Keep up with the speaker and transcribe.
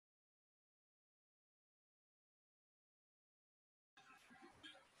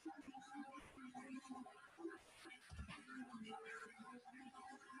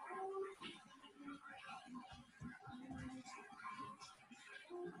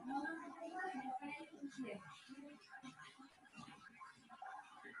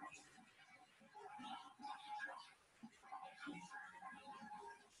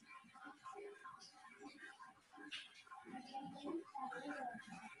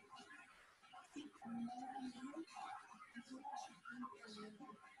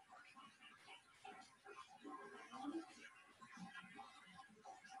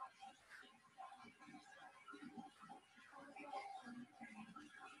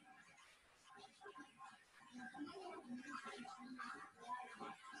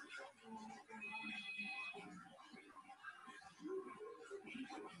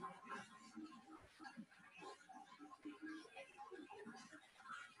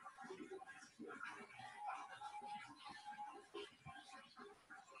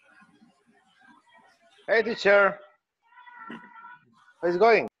Hey, teacher. How's it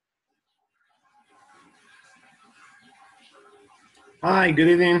going? Hi, good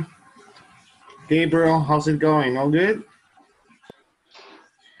evening. Gabriel, how's it going? All good?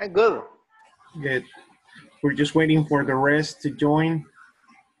 Hey, good. Good. We're just waiting for the rest to join.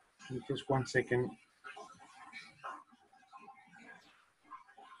 Just 1 second.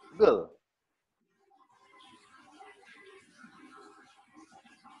 Good.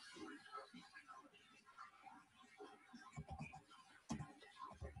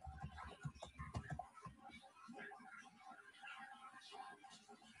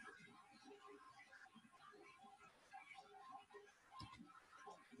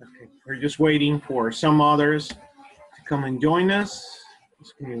 Okay. We're just waiting for some others to come and join us.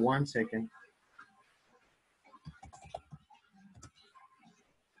 Just give me 1 second.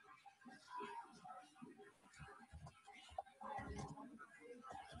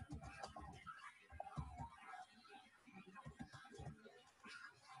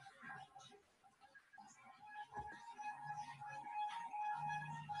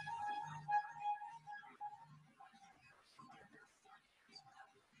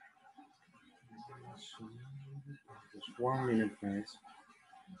 Just 1 minute, guys.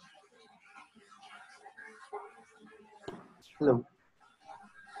 Hello.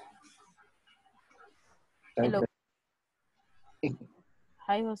 Hello.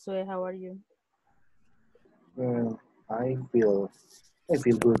 Hi, Josue. How are you? I feel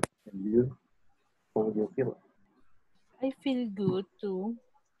good. And you? How do you feel? I feel good too.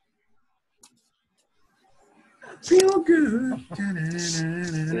 Feel good.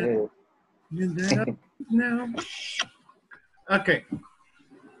 Yeah. No. Okay.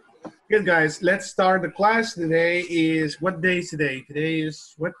 Good, guys. Let's start the class. Today is, what day is today? Today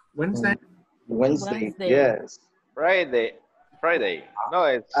is what? Wednesday? Wednesday. Wednesday. Yes. Friday. No,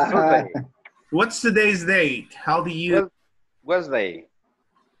 it's Thursday. What's today's date? How do you... Wednesday.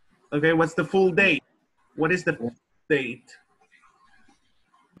 Okay, what's the full date? What is the full date?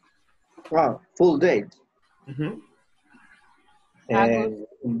 Wow, full date. Mm-hmm. August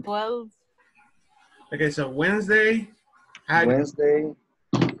 12. Okay, so Wednesday, Wednesday,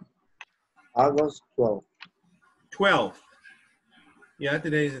 August 12th. 12th. Yeah,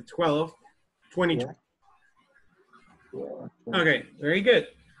 today is the 12th, 2020. Yeah. Okay, very good.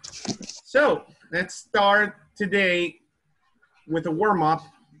 So let's start today with a warm-up.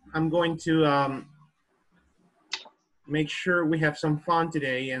 I'm going to make sure we have some fun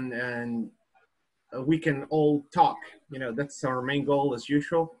today and we can all talk. You know, that's our main goal as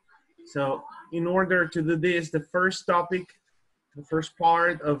usual. So in order to do this, the first topic, the first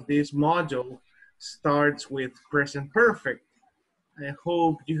part of this module starts with present perfect. I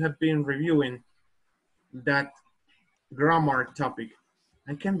hope you have been reviewing that grammar topic.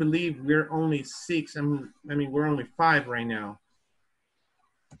 I can't believe we're only 6. I mean, we're only 5 right now.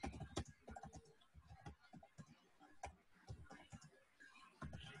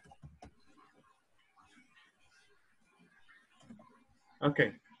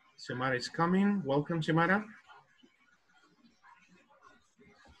 Okay, Xiomara is coming. Welcome, Xiomara.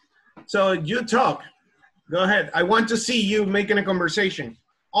 So you talk. Go ahead. I want to see you making a conversation.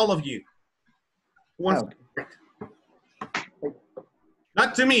 All of you. Who wants to...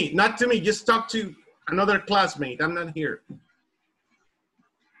 Not to me, not to me. Just talk to another classmate. I'm not here.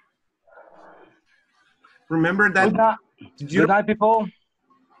 Remember that. Good night, people.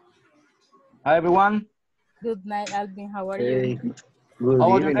 Hi, everyone. Good night, Alvin. How are Hey, you? good How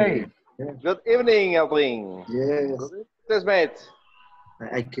was your evening. day? Yeah. Good evening, Alvin. Yes. Good mate.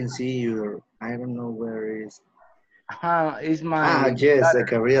 I can see you. I don't know where is. It's my Yes, daughter.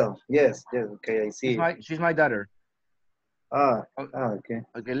 like a real. Yes. Okay, I see. She's my daughter. Okay.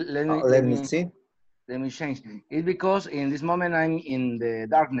 Okay, Let me see. Let me change. It's because in this moment I'm in the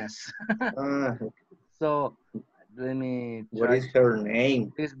darkness. So let me What try is her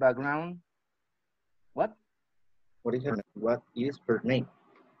name? this background. What? What is her name? What is her name?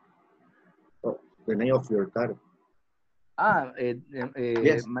 Oh, the name of your daughter.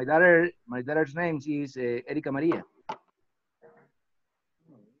 Yes. My daughter's name is Erika Maria.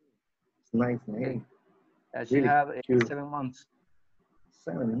 Nice name. She Really have cute. 7 months.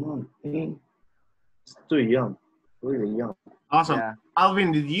 7 months. It's too young. Really young. Awesome. Yeah.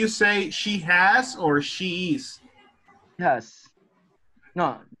 Alvin, did you say she has or she is? Yes.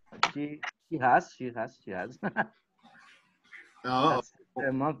 No, she has. Oh, That's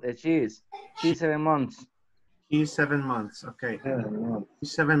 7 months. She's 7 months. she's 7 months. Okay. 7 months.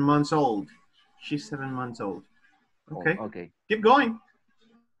 She's 7 months old. She's 7 months old. Okay. Oh, okay. Keep going.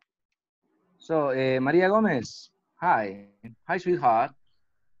 So, Maria Gomez. Hi, sweetheart.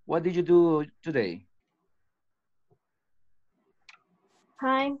 What did you do today?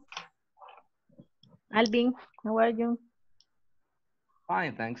 Hi, Alvin. How are you?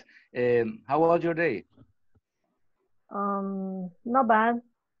 Fine, thanks. How was your day? Not bad.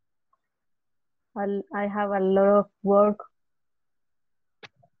 I have a lot of work.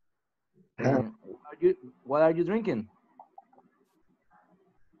 What are you drinking?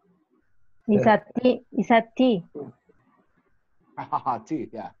 It's a tea. It's a tea. Tea,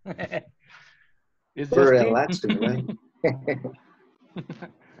 yeah. It's Very just tea. relaxing, right?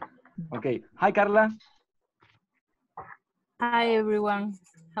 Okay. Hi, Carla. Hi, everyone.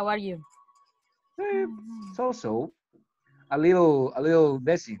 How are you? So a little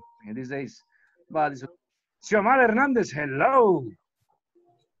busy in these days, but it's Xiomara Hernandez. Hello.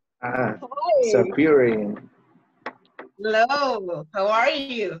 Superior. Hello, how are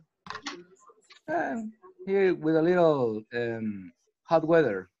you? Here with a little hot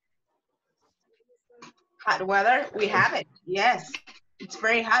weather. Hot weather? We have it. Yes, it's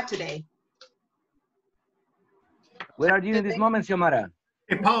very hot today. Where are you in this moment, Xiomara?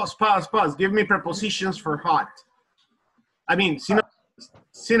 Hey, pause. Give me prepositions for hot. I mean,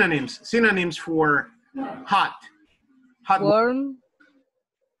 synonyms for hot. Hot. Warm.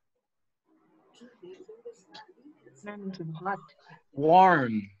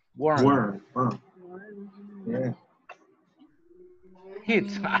 Warm. Warm. Oh. Yeah. Heat.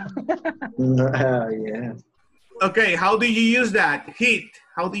 Yeah. Okay, how do you use that? Heat.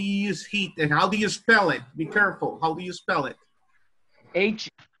 How do you use heat and how do you spell it? Be careful. How do you spell it?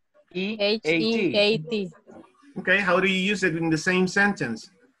 H-E-A-T. H-E-A-T. Okay, how do you use it in the same sentence?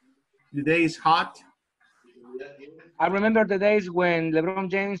 The day is hot. I remember the days when LeBron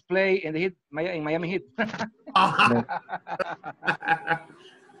James played in the Heat, in Miami Heat.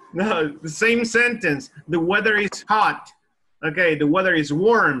 No, the same sentence. The weather is hot. Okay, the weather is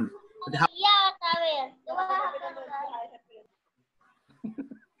warm.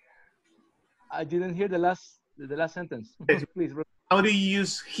 I didn't hear the last sentence. Please. How do you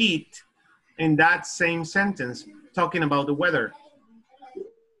use heat in that same sentence, talking about the weather?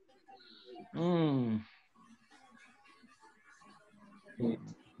 The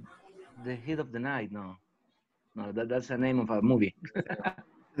heat of the night. No, that's the name of a movie.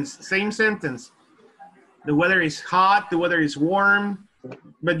 Same sentence. The weather is hot, the weather is warm,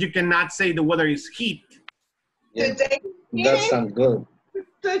 but you cannot say the weather is heat. Yeah. That sounds good.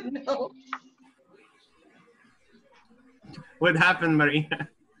 No. What happened, Maria?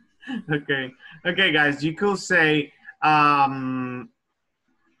 Okay, guys, you could say,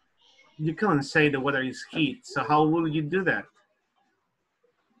 you couldn't say the weather is heat. So how will you do that?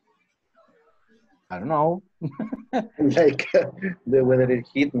 I don't know. Like the weather is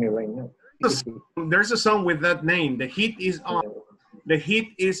hitting me right now. There's a song with that name. The heat is on. The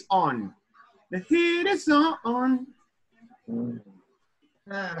heat is on. The heat is on. On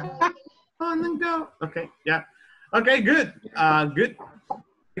and go. Okay, yeah. Okay, good. Good.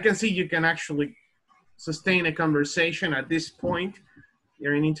 You can see you can actually sustain a conversation at this point.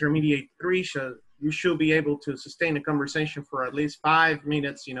 You're in intermediate 3, so you should be able to sustain a conversation for at least 5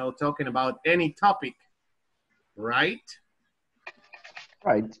 minutes, you know, talking about any topic, right?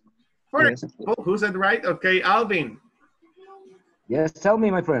 Right. For example, who said right? Okay, Alvin. Yes, tell me,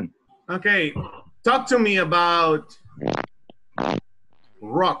 my friend. Okay, talk to me about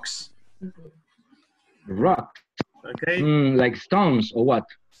rocks. Rock. Okay. Like stones or what?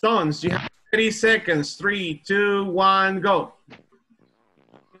 Stones. You have 30 seconds. 3, 2, 1, go.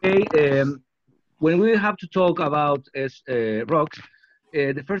 Okay. When we have to talk about rocks,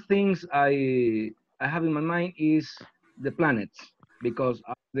 the first things I have in my mind is the planets, because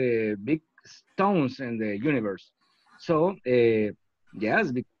of the big stones in the universe. So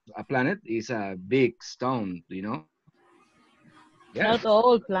yes, because a planet is a big stone, you know. Yes. Not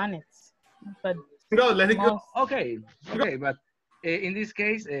all planets, but Go. Let it go. Okay, but in this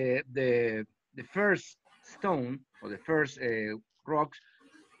case, the the first stone or the first rock,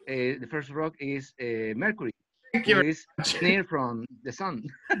 the first rock is Mercury, Thank who you. is near from the sun.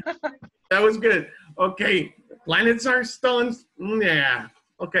 That was good. Okay, planets are stones. Yeah.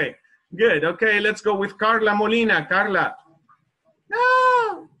 Okay, good. Okay, let's go with Carla Molina. Carla.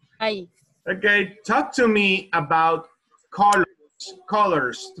 No. Hi. Okay, talk to me about colors.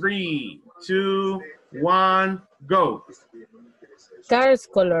 Colors. 3, 2, 1, go. Cars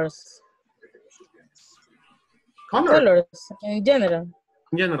colors. Color Colors in general.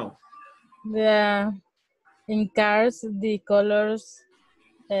 in general. In cars, the colors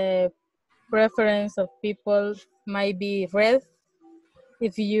preference of people might be red.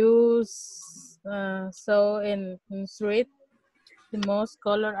 If you saw in street, the most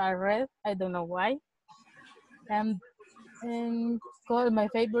color are red. I don't know why. And my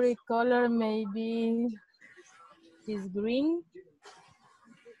favorite color maybe is green.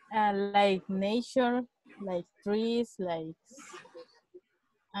 Like nature, like trees, like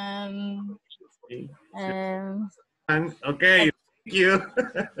um Okay, um okay, thank you.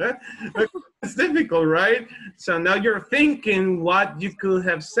 It's difficult, right? So now you're thinking what you could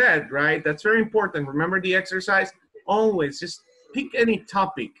have said, right? That's very important. Remember the exercise? Always just pick any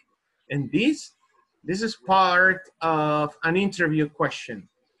topic. And this is part of an interview question.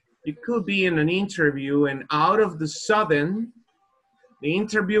 You could be in an interview and out of the sudden, the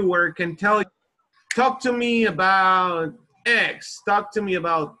interviewer can tell you, talk to me about X, talk to me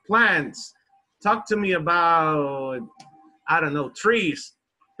about plants, talk to me about, I don't know, trees,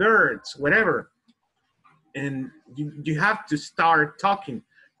 birds, whatever. And you have to start talking.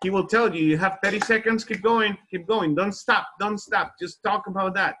 He will tell you, you have 30 seconds, keep going, don't stop, just talk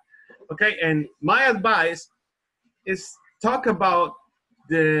about that. Okay, and my advice is talk about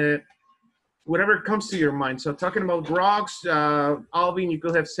the whatever comes to your mind. So talking about rocks, Alvin, you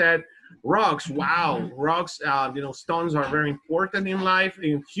could have said rocks. Wow, rocks. You know, stones are very important in life,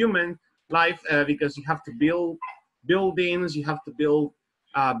 in human life, because you have to build buildings, you have to build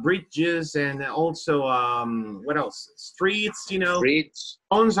bridges, and also what else? Streets. You know, Streets.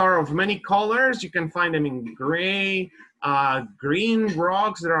 stones are of many colors. You can find them in gray, green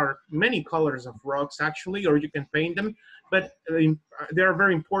rocks. There are many colors of rocks actually, or you can paint them. But they're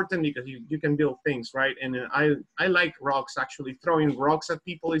very important because you can build things, right? And I like rocks actually. Throwing rocks at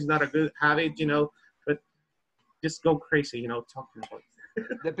people is not a good habit, you know, but just go crazy, you know, talking about it.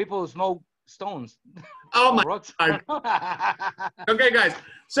 The people smoke stones. Oh my Rocks. God. Okay, guys.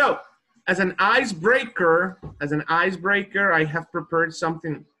 So as an icebreaker, I have prepared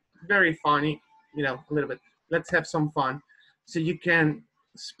something very funny, you know, a little bit. Let's have some fun so you can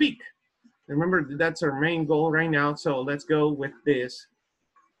speak. Remember, that's our main goal right now. So let's go with this.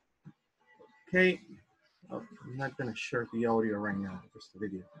 Okay. Oh, I'm not going to share the audio right now, just the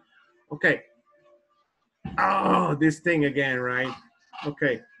video. Okay. Oh, this thing again, right?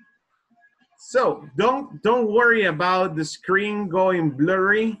 Okay. So don't worry about the screen going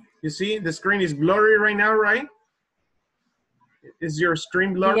blurry. You see, the screen is blurry right now, right? Is your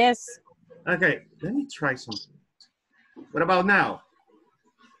screen blurry? yes. Okay, let me try something. What about now?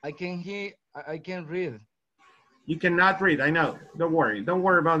 I can hear, I can read. You cannot read, I know. Don't worry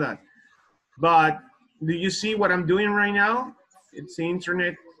about that. But do you see what I'm doing right now? It's the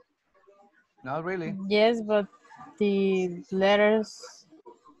internet. Not really. Yes, but the letters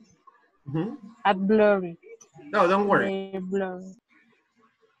are blurry. No, don't worry. They're blurry.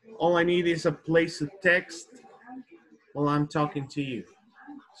 All I need is a place to text while I'm talking to you.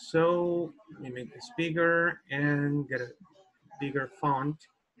 So let me make this bigger and get a bigger font.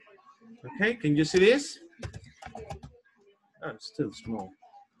 Okay, can you see this? Oh, it's still small.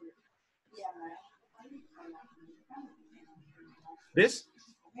 This?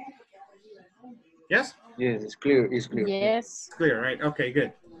 Yes? Yes, it's clear. It's clear. Yes. Clear, right? Okay,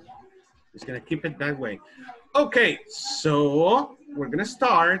 good. Just gonna keep it that way. Okay, so we're gonna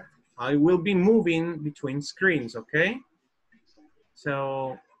start. I will be moving between screens, okay?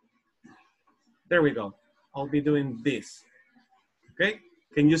 So there we go. I'll be doing this. Okay,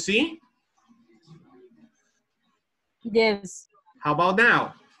 can you see? Yes. How about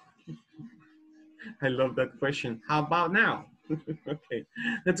now? I love that question. How about now? Okay,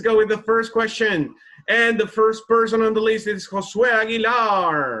 let's go with the first question. And the first person on the list is Josue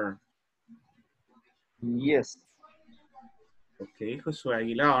Aguilar. Yes. Okay, Josue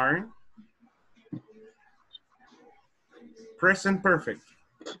Aguilar. Present perfect.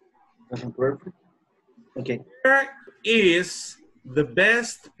 Present perfect. Okay. Where is the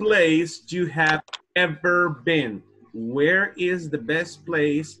best place you have ever been? Where is the best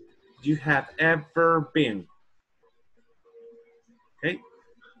place you have ever been? Okay.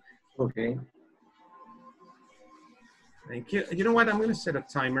 Okay. Thank you. You know what? I'm going to set a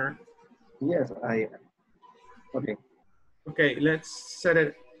timer. Yes, okay. Okay, let's set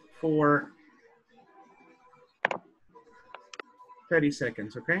it for 30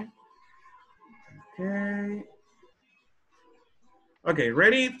 seconds, okay? Okay. Okay,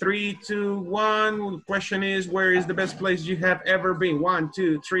 ready? 3, 2, 1. The question is, where is the best place you have ever been? 1,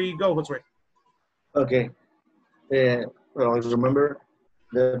 2, 3, go. What's right? Okay. Well, I remember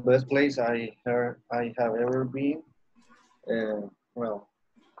the best place I have ever been. Well,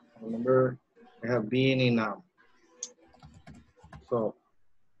 I remember I have been in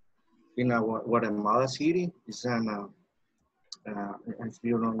Guatemala City. It's an if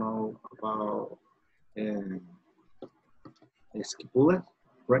you don't know about Esquipula,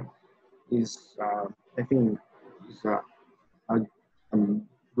 right? Is I think it's a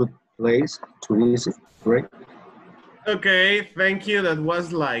good place to visit, right? Okay, thank you. That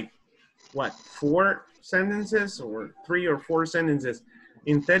was like, what, 4 sentences or 3 or 4 sentences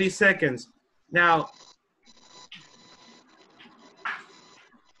in 30 seconds. Now,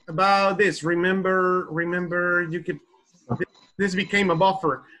 about this, remember, you could, this became a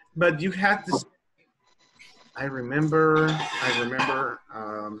buffer, but you had to, I remember,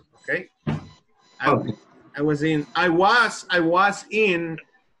 okay. I was in,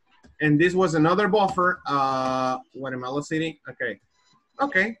 and this was another buffer, Guatemala City, okay.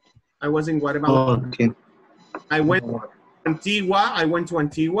 I was in Guatemala. Okay. I went to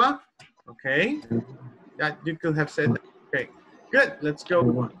Antigua, okay. That you could have said that. Okay, good, let's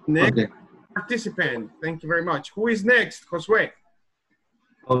go. Next participant, thank you very much. Who is next, Josue?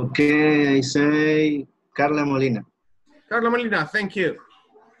 Okay, I say Carla Molina. Carla Molina, thank you.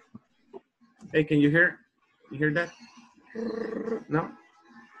 Hey, can you hear that? No?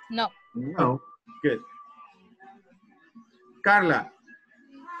 No. No. Good. Carla,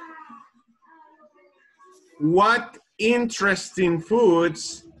 what interesting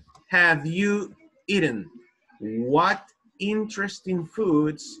foods have you eaten? What interesting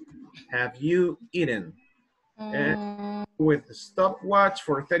foods have you eaten? And with the stopwatch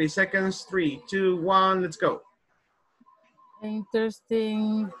for 30 seconds, 3, 2, 1, let's go.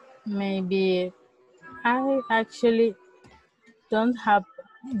 Interesting, maybe. I actually don't have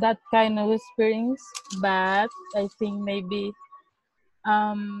that kind of experience, but I think maybe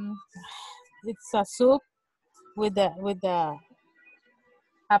it's a soup with a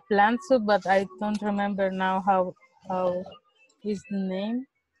plant soup, but I don't remember now how is the name.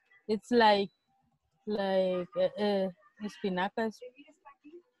 It's like espinacas.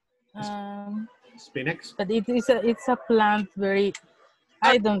 Spinach. But it's a plant very,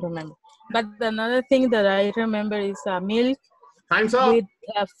 I don't remember. But another thing that I remember is milk. Time's up. With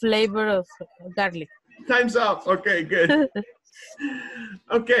a flavor of garlic. Time's up. Okay, good.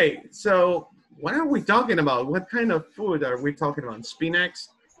 Okay, so what are we talking about? What kind of food are we talking about? Spinach?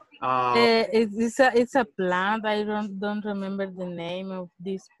 It's a plant. I don't remember the name of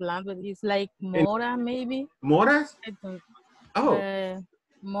this plant, but it's like mora, maybe. Moras? I don't. Oh.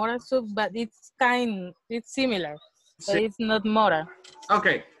 Mora soup, but it's similar, but it's not mora.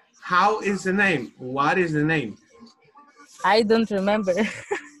 Okay, how is the name? What is the name? I don't remember.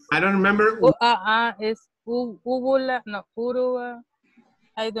 I don't remember. It's uvula, no, urua.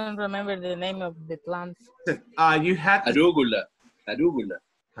 I don't remember the name of the plant. You had arugula.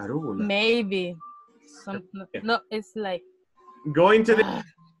 Maybe. No, it's like. Going to the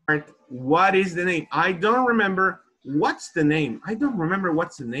part, what is the name? I don't remember. What's the name? I don't remember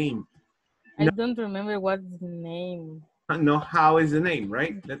what's the name. I don't remember what's the name. No, how is the name,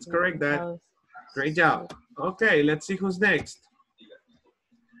 right? Let's correct that. Great job. Okay, let's see who's next.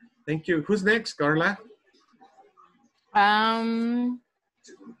 Thank you. Who's next, Carla?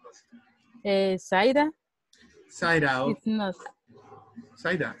 Saida. Saida. It's not.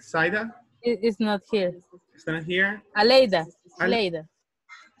 Saida? It's not here. It's not here? Aleida.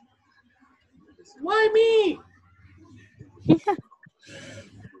 Why me?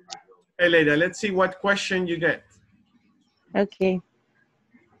 Hey, Leida, let's see what question you get. Okay.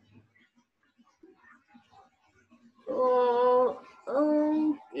 Oh,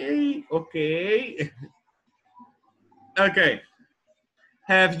 okay. Okay.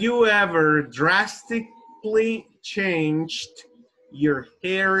 Have you ever drastically changed your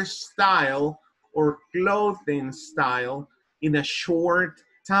hairstyle or clothing style in a short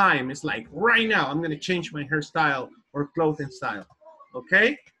time? It's like right now, I'm going to change my hairstyle or clothing style.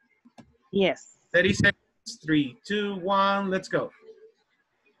 Okay? Yes. 30 seconds, 3, 2, 1, let's go.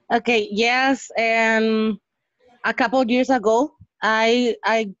 Okay, yes, and a couple years ago, I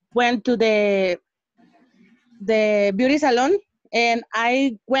went to the beauty salon and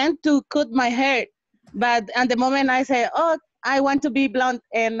I went to cut my hair. But at the moment I say, oh, I want to be blonde,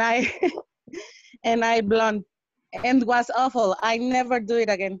 and I and I blonde, and was awful. I never do it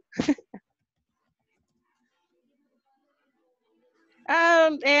again.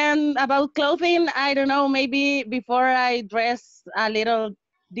 And about clothing, I don't know. Maybe before I dress a little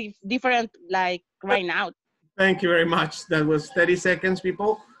different, like right now. Thank you very much. That was 30 seconds,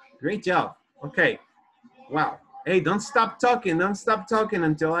 people. Great job. Okay. Wow. Hey, don't stop talking. Don't stop talking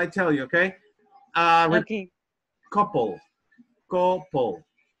until I tell you, okay? Okay. Couple. Couple.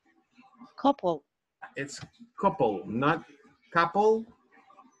 Couple. It's couple, not couple.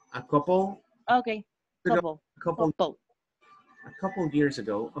 A couple. Okay. Couple. Couple. Couple. A couple years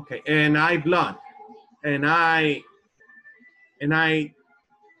ago. Okay. And I blonde. And I.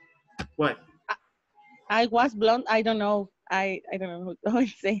 What? I was blonde. I don't know. I don't know how to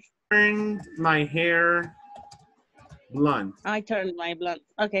say. Turned my hair blonde. I turned my blonde.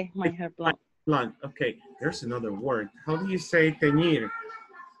 Okay, my hair blonde. Blonde. Okay. There's another word. How do you say teñir?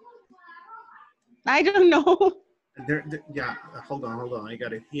 I don't know. Yeah. Hold on. I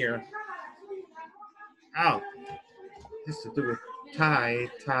got it here. Oh. This to do with tie.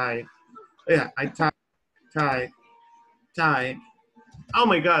 Yeah. I tie. Oh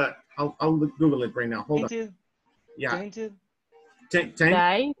my God. I'll Google it right now. Hold on. Yeah. Ten.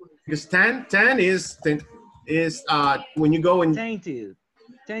 Die. Because tan is when you go in. Tainted,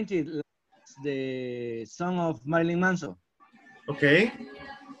 the song of Marilyn Manson. Okay.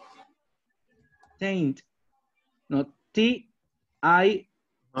 Taint, not T-I,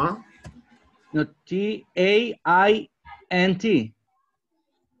 Huh? not T-A-I-N-T.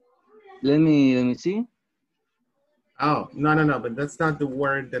 Let me see. Oh, no, but that's not the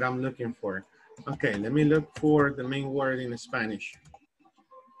word that I'm looking for. Okay, let me look for the main word in Spanish.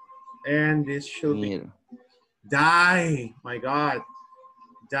 And this should be die. My God,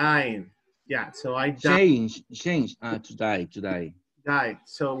 dying. Yeah, so I died. Change, to die. Died.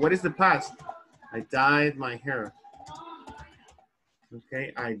 So what is the past? I dyed my hair.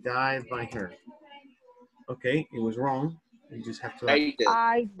 Okay, I dyed my hair. Okay, it was wrong. You just have to. Dated.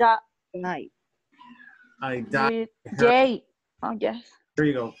 I died. I dyed. J. Oh yes. There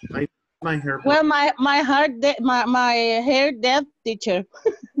you go. I dyed my hair. Well, my hair death teacher.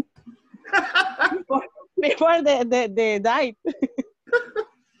 before they died.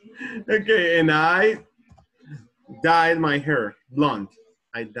 Okay, and I dyed my hair blonde.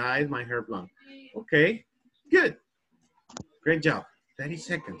 I dyed my hair blonde. Okay, good. Great job. 30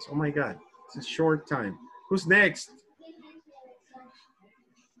 seconds. Oh my God. It's a short time. Who's next?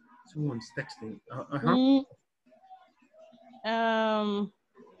 Someone's texting.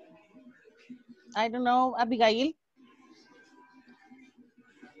 I don't know, Abigail.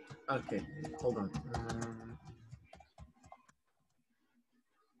 Okay, hold on.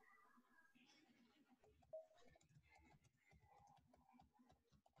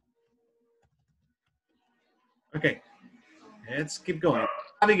 Okay, let's keep going.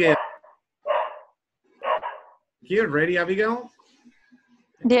 Abigail. You ready, Abigail?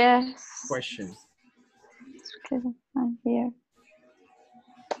 Yes. Question. Okay, I'm here.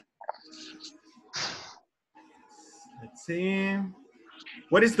 Let's see.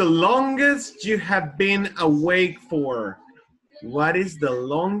 What is the longest you have been awake for? What is the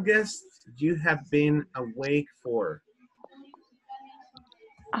longest you have been awake for?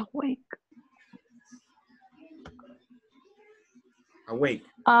 Awake. Awake.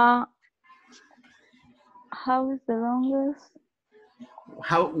 How is the longest?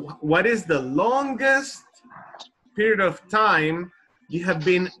 What is the longest period of time you have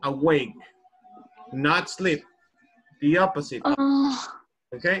been awake? Not sleep. The opposite.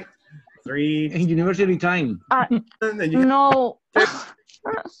 Okay? 3. In university time. And then you No.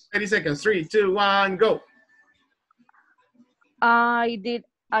 30 seconds. 3, 2, 1, go. I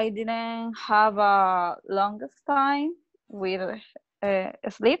didn't have a longest time with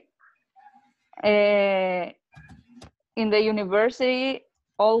sleep. In the university,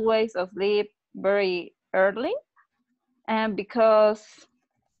 always asleep very early, and because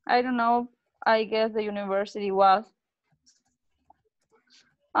I don't know, I guess the university was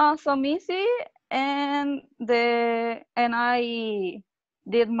so easy, and I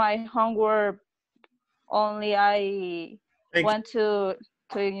did my homework only I went to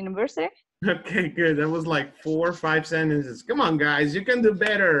university. Okay, good. That was like 4 or 5 sentences. Come on, guys. You can do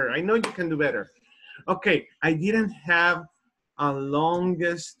better. I know you can do better. Okay, I didn't have a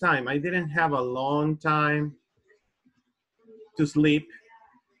longest time. I didn't have a long time to sleep.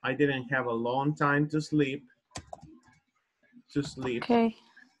 I didn't have a long time to sleep. Okay,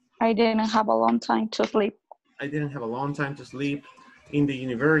 I didn't have a long time to sleep. I didn't have a long time to sleep in the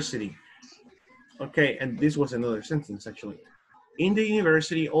university. Okay, and this was another sentence actually. In the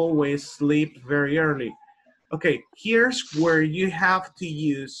university, always sleep very early. Okay, here's where you have to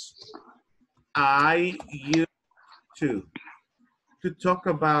use I used to talk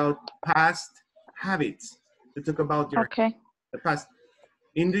about past habits, to talk about your Okay. the past.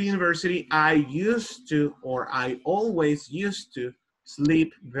 In the university, I used to, or I always used to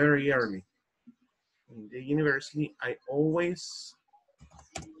sleep very early. In the university, I always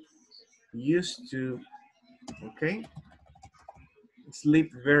used to, okay,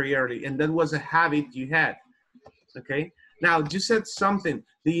 sleep very early. And that was a habit you had, okay? Now, you said something.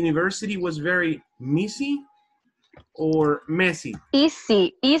 The university was very messy or messy?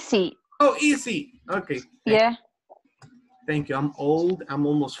 Easy, easy. Oh, easy. Okay. Yeah. Thank you. I'm old. I'm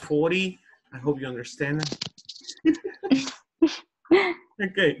almost 40. I hope you understand.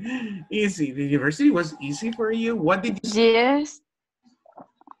 Okay. Easy. The university was easy for you. What did you say? Yes.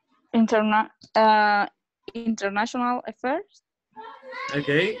 International affairs.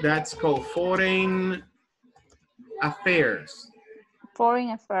 Okay. That's called foreign affairs. Foreign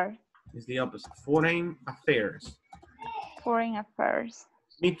affairs. It's the opposite. Foreign affairs. Foreign affairs.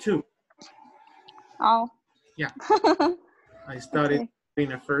 Me too. Oh. Yeah. I studied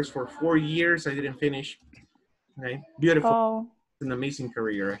foreign affairs for 4 years. I didn't finish. Okay. Beautiful. Oh. It's an amazing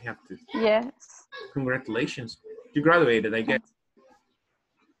career. I have to. Yes. Congratulations. You graduated, I guess.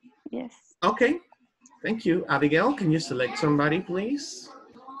 Yes. Okay. Thank you. Abigail, can you select somebody, please?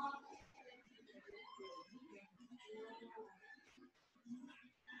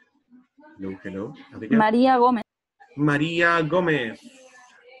 Hello, hello. Abigail. Maria Gomez. Maria Gomez.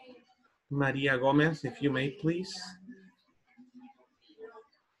 Maria Gomez, if you may, please.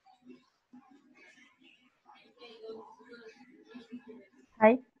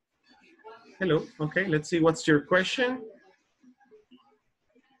 Hi. Hello. Okay, let's see. What's your question?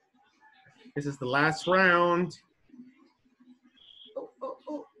 This is the last round.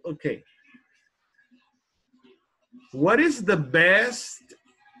 Okay. What is the best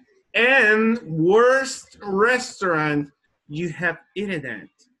and worst restaurant you have eaten at?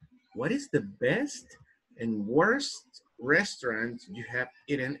 What is the best and worst restaurant you have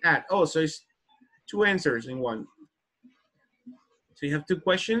eaten at? Oh, so it's 2 answers in one. So you have 2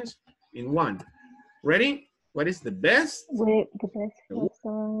 questions in one. Ready? What is the best? The best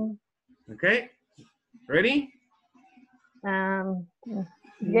restaurant. Okay. Ready?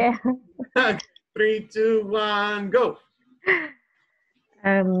 Yeah. 3, 2, 1, go.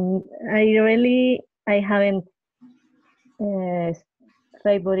 I haven't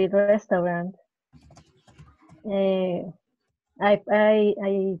favorite restaurant. I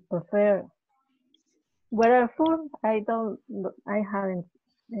prefer whether food. I haven't.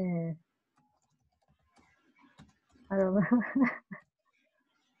 I don't know.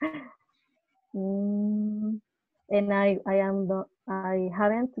 And I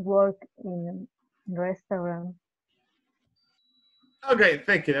haven't worked in a restaurant. Okay,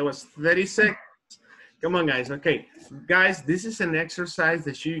 thank you. That was 30 seconds. Come on, guys. Okay, guys, this is an exercise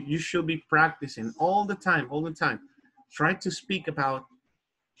that you should be practicing all the time, all the time. Try to speak about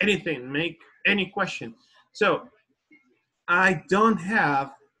anything, make any question. So, I don't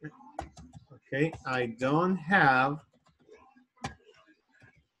have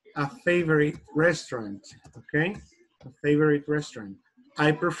a favorite restaurant, okay? A favorite restaurant.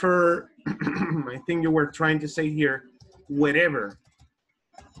 I prefer, I think you were trying to say here, whatever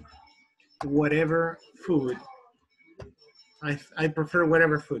food. I prefer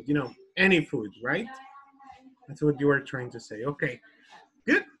whatever food, you know, any food, right? That's what you were trying to say. Okay,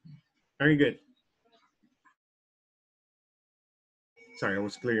 good, very good. Sorry, I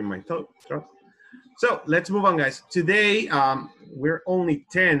was clearing my throat. So let's move on, guys. Today, we're only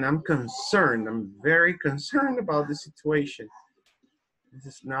 10. I'm concerned. I'm very concerned about the situation. This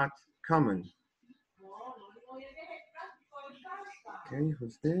is not common. Okay,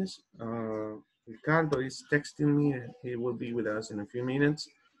 who's this? Ricardo is texting me. He will be with us in a few minutes.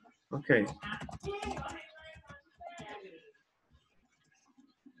 Okay. 1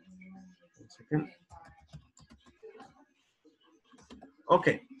 second.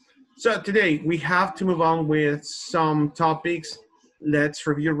 Okay. So today we have to move on with some topics. Let's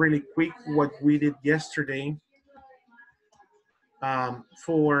review really quick what we did yesterday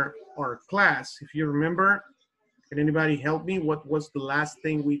for our class. If you remember, can anybody help me? What was the last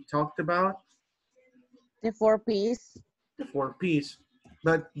thing we talked about? The 4 P's. The 4 P's.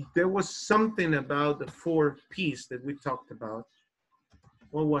 But there was something about the 4 P's that we talked about.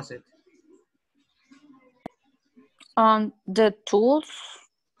 What was it? The tools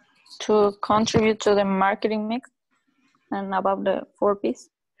to contribute to the marketing mix and about the 4 P's.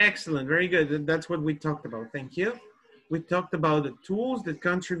 Excellent, very good. That's what we talked about. Thank you. We talked about the tools that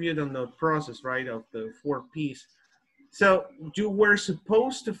contribute on the process, right, of the 4 Ps. So you were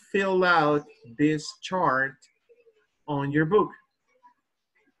supposed to fill out this chart on your book.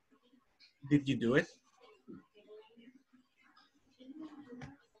 Did you do it?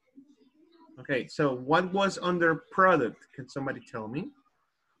 Okay, so what was under product? Can somebody tell me?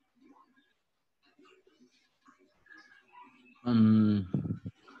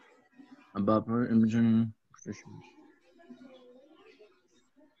 About imaging positions.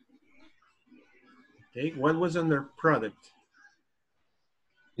 Okay, what was under product?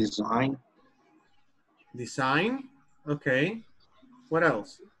 Design. Design, okay. What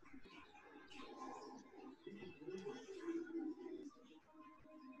else?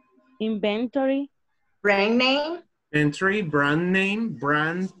 Inventory. Brand name. Entry, brand name,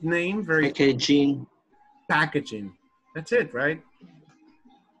 very Packaging. packaging. That's it, right?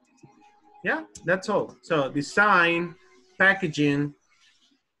 Yeah, that's all. So design, packaging,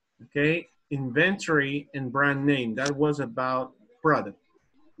 okay, inventory, and brand name. That was about product.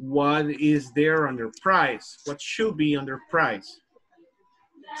 What is there under price? What should be under price?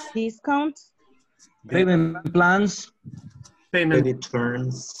 Discounts. Payment plans. Payment Credit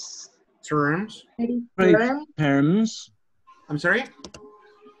terms. terms. Credit terms. I'm sorry?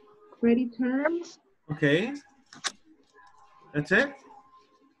 Credit terms. Okay. That's it?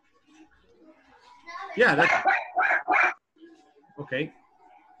 Yeah, that's okay.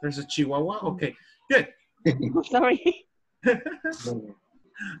 There's a Chihuahua. Okay, good. Sorry.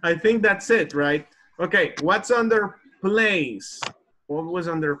 I think that's it, right? Okay, what's under place? What was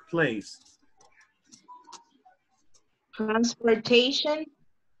under place? Transportation.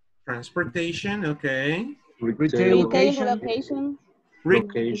 Transportation, okay. Retail location. location.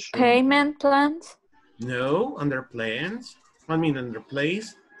 Location. Payment plans. No, under plans. I mean, under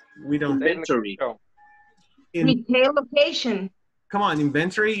place. We don't. Inventory. Retail location. Come on,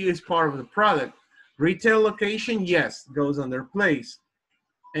 inventory is part of the product. Retail location, yes, goes under place.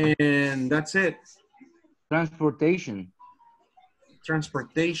 And that's it. Transportation.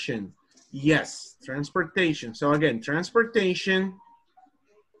 Transportation, yes, transportation. So again, transportation.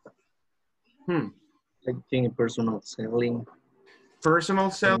 I think personal selling.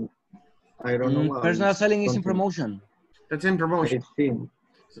 Personal selling. I don't know. Personal selling is in promotion. That's in promotion. I think.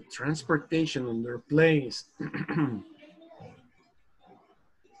 So transportation under place.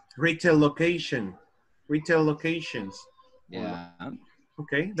 Retail location. Retail locations. Yeah.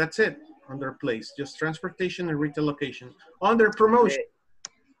 Okay, that's it. Under place. Just transportation and retail location. Under promotion.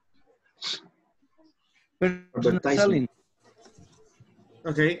 Personal selling.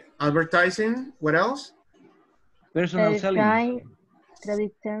 Okay, advertising. What else? Personal selling.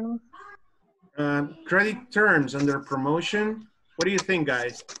 Credit terms. Credit terms under promotion. What do you think,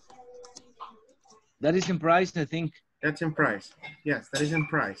 guys? That is in price, I think. That's in price. Yes, that is in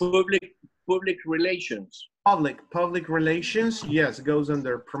price. Public relations. Public relations. Yes, it goes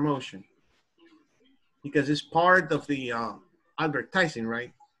under promotion because it's part of the advertising,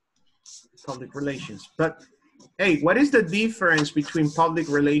 right? Public relations. But hey, what is the difference between public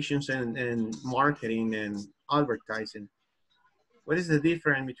relations and marketing and advertising? What is the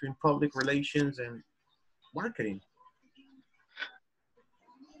difference between public relations and marketing?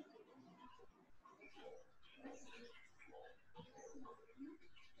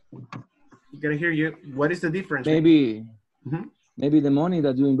 You gotta hear you. What is the difference? Maybe, maybe the money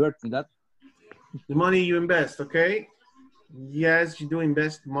that you invest in that. The money you invest, okay? Yes, you do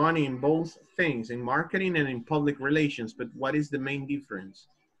invest money in both things, in marketing and in public relations, but what is the main difference?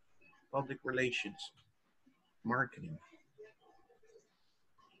 Public relations, marketing.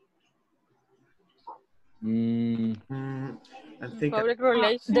 I think Public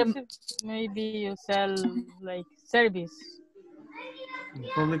relations, maybe you sell like service.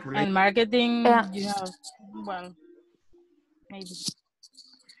 Public relations. And marketing, you have, well, maybe.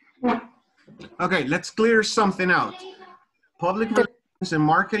 Okay, let's clear something out. Public relations and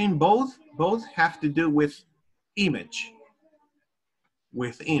marketing both have to do with image.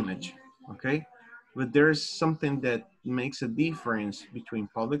 Okay? But there's something that makes a difference between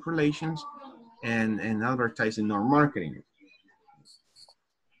public relations and advertising or marketing.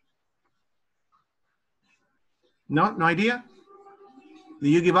 No idea? Do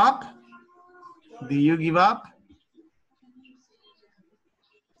you give up? Do you give up?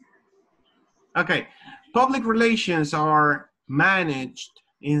 Okay, public relations are managed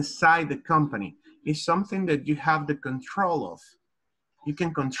inside the company. It's something that you have the control of. You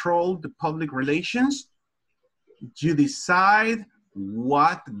can control the public relations. You decide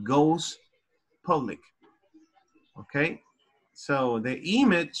what goes public, okay? So the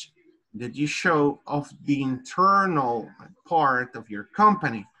image that you show of the internal part of your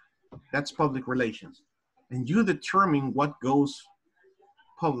company, that's public relations. And you determine what goes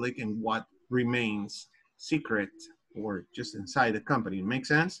public and what remains secret or just inside the company. Make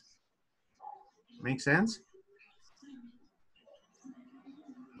sense? Make sense?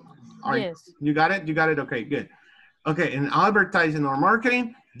 Yes. You got it? You got it? Okay, good. Okay, in advertising or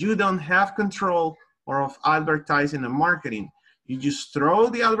marketing, you don't have control of advertising and marketing. You just throw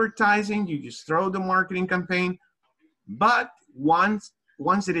the advertising, you just throw the marketing campaign, but once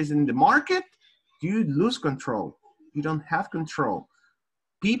it is in the market, you lose control. You don't have control.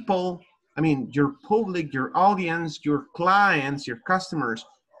 People, I mean, your public, your audience, your clients, your customers,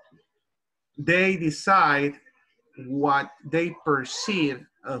 they decide what they perceive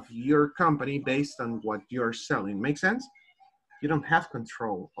of your company based on what you're selling. Make sense? You don't have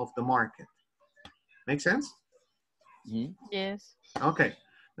control of the market. Make sense? Yes. Okay,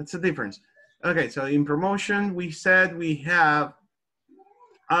 that's the difference. Okay, so in promotion, we said we have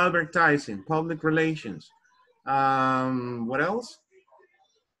advertising, public relations. What else?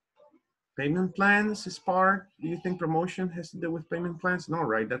 Payment plans is part. Do you think promotion has to do with payment plans? No,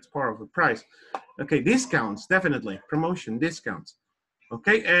 right? That's part of the price. Okay, discounts, definitely. Promotion, discounts.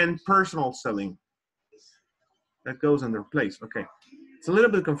 Okay, and personal selling. That goes under place. Okay, it's a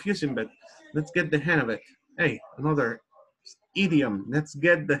little bit confusing, but let's get the hang of it. Hey, another idiom. Let's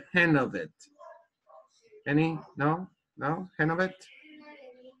get the hang of it. Any? No? No? Hang of it?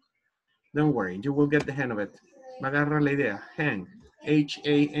 Don't worry, you will get the hang of it. Agarra la idea. Hang.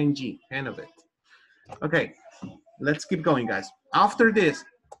 H-A-N-G. Hang of it. Okay, let's keep going, guys. After this,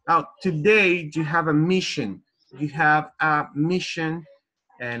 today you have a mission. You have a mission,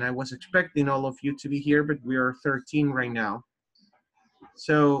 and I was expecting all of you to be here, but we are 13 right now.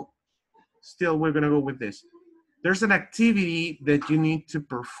 So still, we're gonna go with this. There's an activity that you need to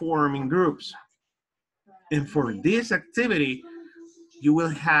perform in groups. And for this activity, you will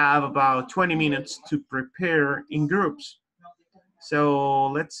have about 20 minutes to prepare in groups. So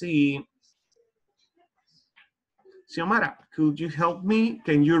let's see. Xiomara, could you help me?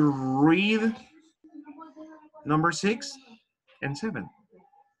 Can you read number 6 and 7?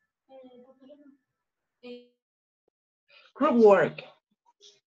 Group work.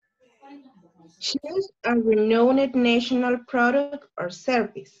 Choose a renowned national product or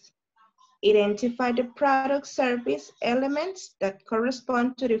service. Identify the product service elements that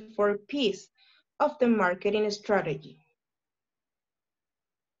correspond to the 4 P's of the marketing strategy.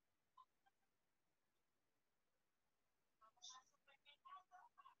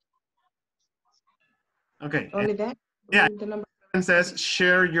 Okay. Only that? Yeah, the number it says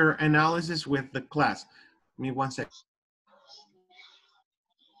share your analysis with the class. Give me 1 second.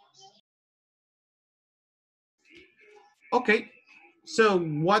 Okay, so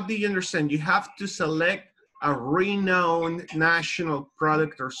what do you understand? You have to select a renowned national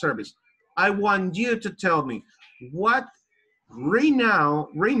product or service. I want you to tell me what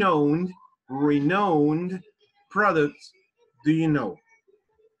renowned products do you know?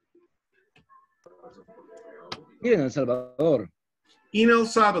 Here in El Salvador. In El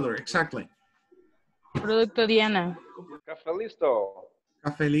Salvador, exactly. Producto Diana. Café listo.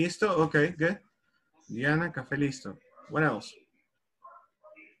 Café listo, okay, good. Diana, café listo. What else?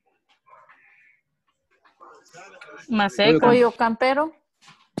 Maseco. Pollo campero.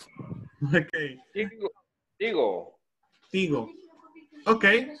 Okay. Tigo. Tigo.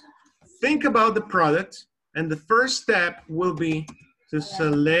 Okay, think about the product, and the first step will be to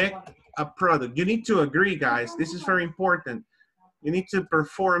select a product. You need to agree, guys. This is very important. You need to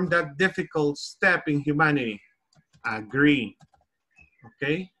perform that difficult step in humanity. Agree.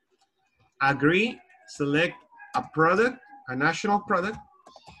 Okay? Agree, select a product, a national product.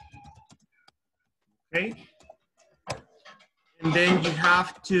 Okay? And then you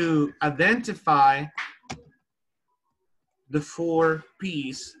have to identify the 4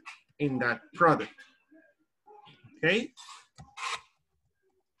 P's in that product. Okay?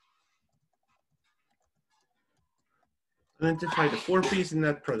 Identify the 4 P's in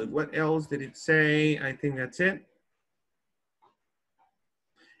that product. What else did it say? I think that's it.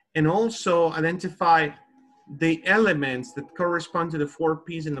 And also identify the elements that correspond to the 4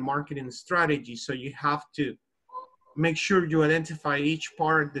 P's in the marketing strategy. So you have to make sure you identify each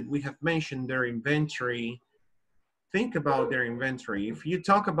part that we have mentioned, their inventory. Think about their inventory. If you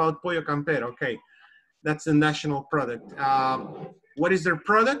talk about Pollo Campero, okay, that's a national product. What is their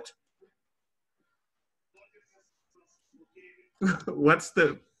product? What's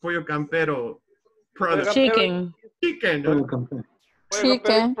the Pollo Campero product? Chicken. Chicken. Pollo campero. Pollo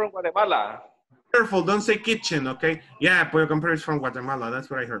Campero is from Guatemala. Careful, don't say kitchen, okay? Yeah, Pollo Campero is from Guatemala. That's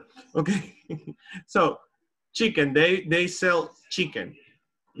what I heard. Okay. So, chicken, they sell chicken.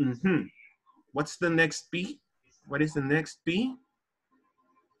 Mm-hmm. What's the next P? What is the next P?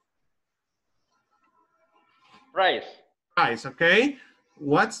 Price. Price, okay?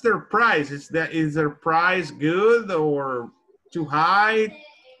 What's their price? Is their price good or too high?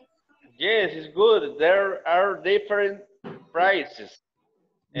 Yes, it's good. There are different prices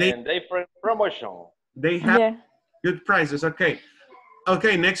and different promotion. They have Yeah. good prices, okay.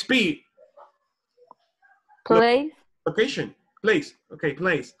 Okay, next P. Place. Location, place, okay,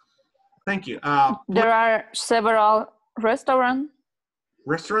 place. Thank you. There are several restaurants.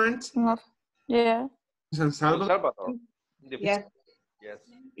 Restaurants? Yeah. In El Salvador? Yes. Yes.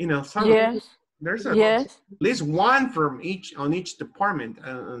 In El Salvador? Yes. There's Yes. at least one from on each department,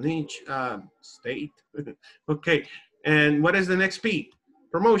 on each state. Okay, and what is the next P?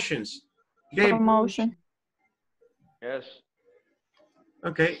 Promotions. Gabe. Promotion. Yes.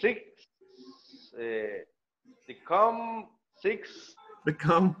 Okay. Become 6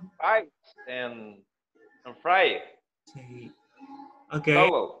 bites and fry. Okay.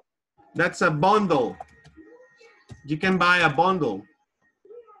 Solo. That's a bundle. You can buy a bundle.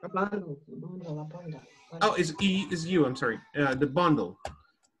 A bundle. Oh, it's you. I'm sorry. The bundle.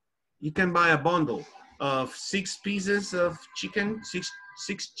 You can buy a bundle of 6 pieces of chicken, six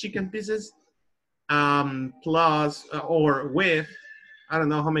chicken pieces, plus or with, I don't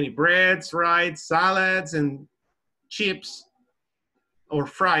know how many breads, right? Salads and chips or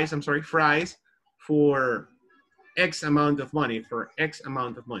fries. I'm sorry, fries for X amount of money,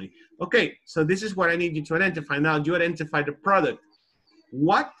 Okay, so this is what I need you to identify. Now you identify the product.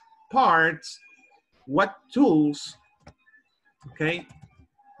 What parts, what tools, okay,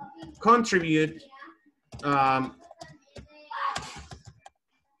 contribute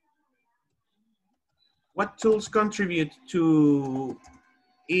what tools contribute to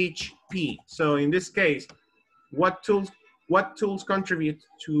each P? So in this case, what tools contribute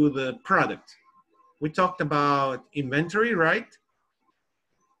to the product? We talked about inventory, right?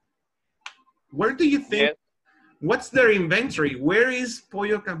 Where do you think, yes. What's their inventory? Where is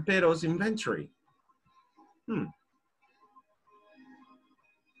Pollo Campero's inventory?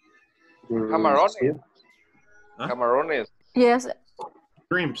 Camarones. Huh? Camarones. Yes.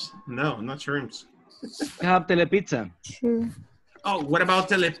 Shrimps. No, not shrimps. We have Telepizza. Sure. Oh, what about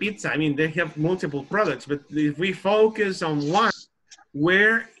Telepizza? I mean, they have multiple products, but if we focus on one,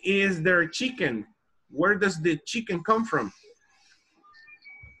 where is their chicken? Where does the chicken come from?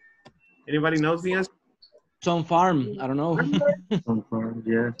 Anybody knows the answer? Some farm, I don't know. Some farm,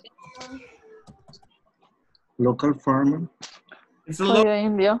 yeah. Local farmer. It's a Pollo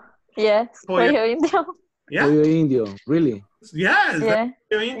Indio. Yes. Pollo Indio. Yeah. Pollo Indio, really? Yes. Yeah.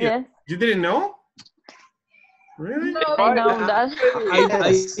 Pollo Indio. Yes. You didn't know? Really? I know that.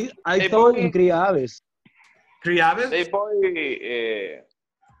 I thought in Cría Aves. Cría Aves? They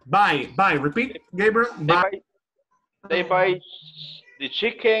buy. Repeat, Gabriel. They buy the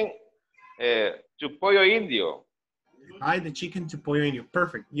chicken to Pollo Indio. Buy the chicken to Pollo Indio.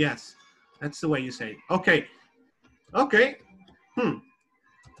 Perfect. Yes. That's the way you say it. Okay. Okay.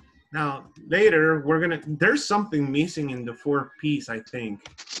 Now, later, there's something missing in the 4 Ps, I think.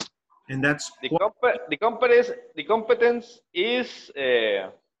 And that's... The competence is...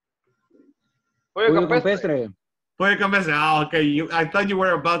 Pollo campestre. Pollo campestre. Oh, okay. I thought you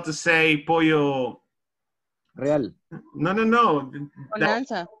were about to say pollo... Real. No.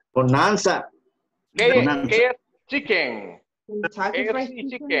 Bonanza. Bonanza. KFC chicken. KFC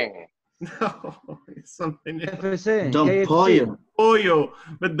chicken. No, it's something else. KFC. Don Pollo. Pollo.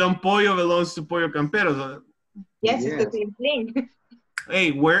 But Don Pollo belongs to Pollo Campero. So... Yes, it's the same thing.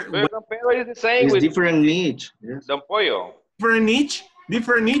 Hey, where... Pollo Campero is the same It's with different niche. Yes. Don Pollo. Different niche?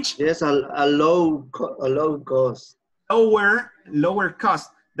 Different niche? Yes, a low cost. Lower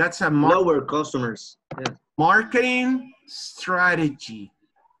cost. That's a lower customers. Yeah. Marketing strategy.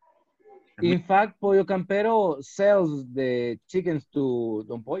 In fact, Pollo Campero sells the chickens to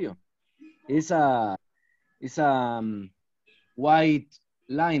Don Pollo. It's a white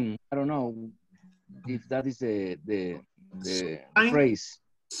line. I don't know if that is the phrase.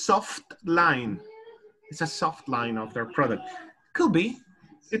 Soft line. It's a soft line of their product. Could be.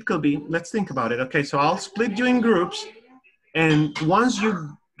 It could be. Let's think about it. Okay, so I'll split you in groups. And once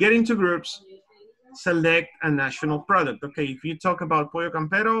you get into groups, select a national product. Okay, if you talk about Pollo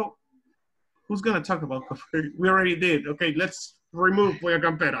Campero, who's going to talk about Campero? We already did. Okay, let's remove Pollo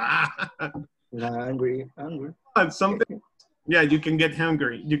Campero. Hungry. Something. Yeah, you can get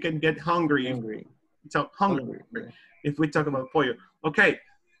hungry. You can get hungry. Hungry. So hungry. If we talk about pollo. Okay.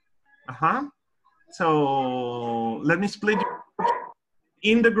 So let me split you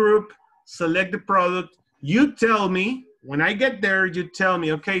in the group, select the product. You tell me, when I get there, you tell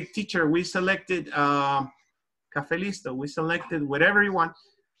me, okay, teacher, we selected Café Listo. We selected whatever you want.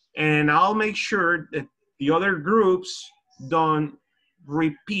 And I'll make sure that the other groups don't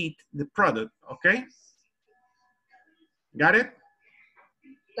repeat the product, okay? Got it?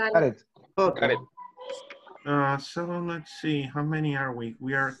 Got it. Okay. So let's see, how many are we?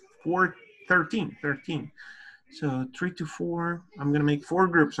 We are 13. So 3 to 4, I'm gonna make 4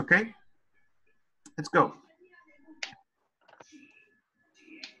 groups, okay? Let's go.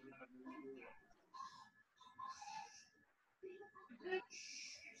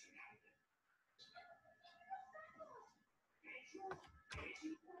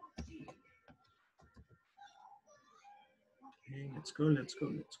 Okay, let's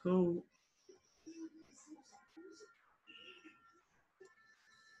go.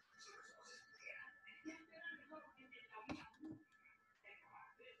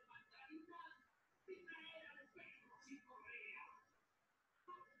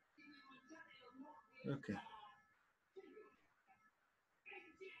 Okay.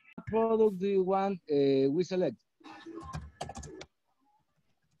 What product do you want we select?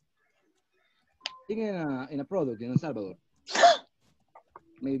 Think in a product in El Salvador.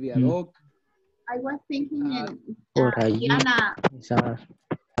 Maybe a dog. I was thinking in Por allí. Diana. Quizás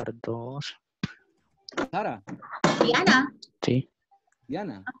par dos. Sara. Diana. Sí.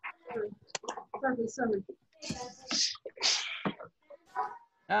 Diana. Sorry.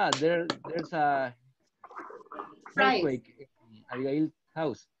 There's a earthquake in Abigail's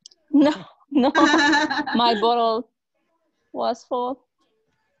house. No, my bottle was full.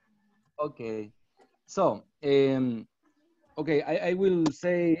 Okay, so okay, I will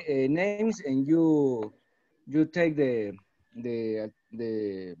say names and you take the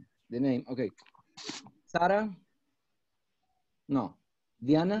name. Okay, Sarah. No,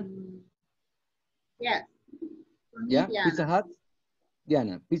 Diana. Yes. Yeah, Diana. Pizza Hut.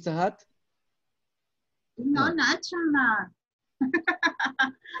 Diana, Pizza Hut. No, national.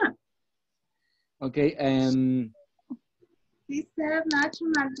 Okay, He said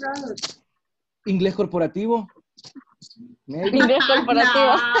national product. Inglés corporativo. Maybe. Inglés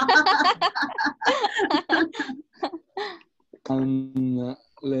corporativo.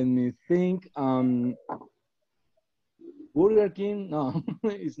 Let me think. Burger King. No,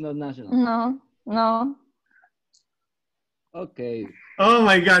 it's not national. No. Okay. Oh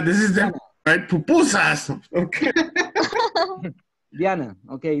my God, this is the right pupusas. Okay. Diana.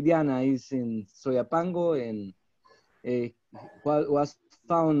 Okay, Diana is in Soyapango and what was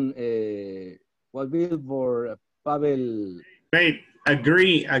found was built for Pavel. Wait,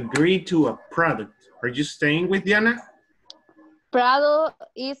 agree to a product. Are you staying with Diana? Prado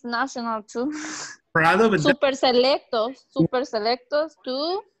is national too. Prado, but Super selectos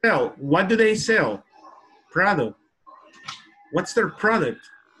too. sell. What do they sell? Prado. What's their product?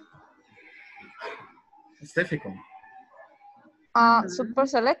 It's difficult. Super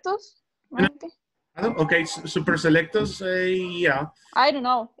selectos. Maybe. Okay, super selectos. Yeah. I don't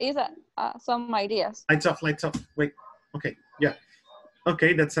know. It's some ideas. Lights off. Wait. Okay. Yeah.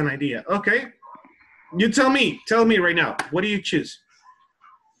 Okay, that's an idea. Okay. You tell me right now. What do you choose?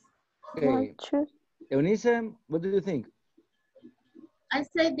 Okay. Eunice, what do you think? I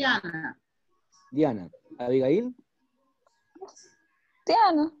say Diana. Diana. Abigail?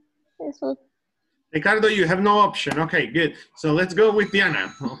 Diana. Eso. Ricardo, you have no option. Okay, good. So let's go with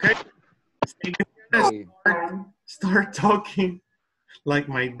Diana, okay? Okay. Start talking like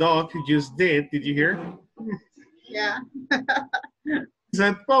my dog just did. Did you hear? Yeah. He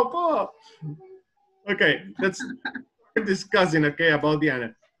said, Papa. Okay, let's start discussing, okay, about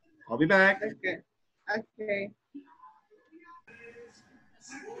Diana. I'll be back. Okay.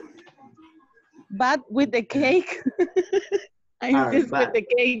 But with the cake. I'm just with the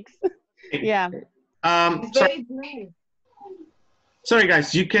cakes. Yeah. Sorry,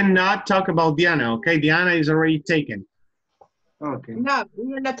 guys, you cannot talk about Diana, okay? Diana is already taken. Okay. No,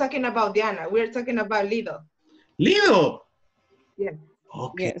 we're not talking about Diana. We're talking about Lido. Lido? Yes.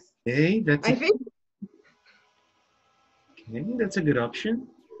 Okay. Yes. Okay, that's I think. Okay, that's a good option.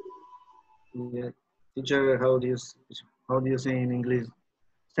 Yeah. Teacher, how do you say in English?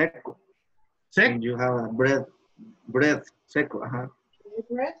 Seco. Seco. And you have a bread seco.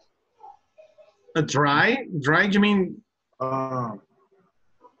 Bread? A dry? Dry, you mean?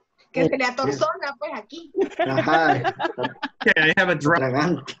 Que se le atorzona, pues, aquí. Okay, I have a dry.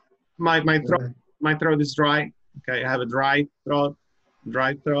 My throat is dry. Okay, I have a dry throat.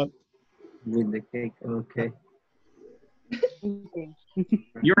 Dry throat. With the cake, okay.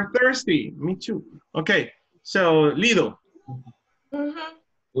 You're thirsty. Me too. Okay. So, Lido.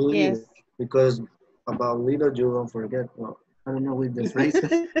 Little, Yes. because about little you don't forget. Well, I don't know with the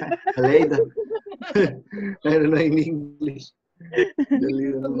phrases. Later. I don't know in English. The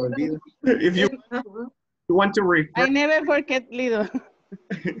little no me olvido. If you want to refer. I never forget Lido.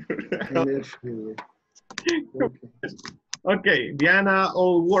 Okay, Diana,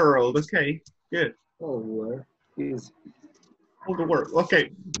 old world. Okay, good. Old world. Yes. Old world.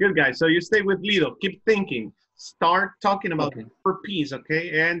 Okay, good guys. So you stay with Lido. Keep thinking. Start talking about per piece,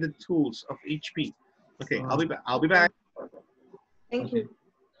 okay, and the tools of each piece. Okay, I'll be back. I'll be back. Thank you.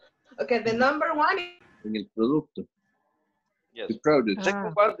 Okay, the number one is En el producto. Yes. The product. The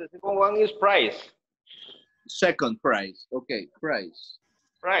second one is price. Second price. Okay, price.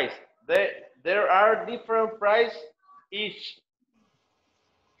 Price. There are different price each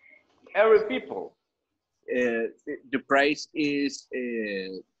every people. The price is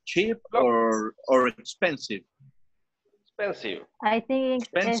cheap or expensive. Expensive. I think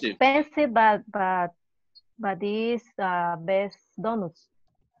Expensive. expensive, but is best donuts.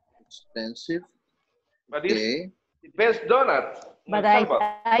 Expensive. But Okay. it's the best donut. But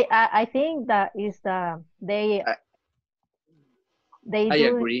I think that is they I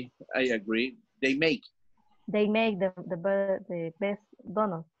do agree. I agree. They make. they make the best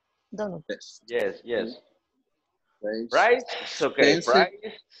donuts. Best. Yes, yes. Price. Price. Okay. Expensive.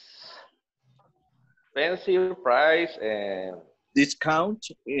 Price. Expensive price and Discount.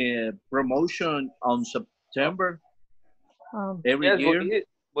 Promotion on September. Every yes, year.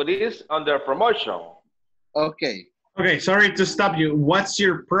 but it is under promotion. Okay. Okay, sorry to stop you. What's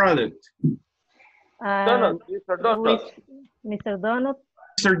your product? Donut, Mr. Donut. Mr. Donut.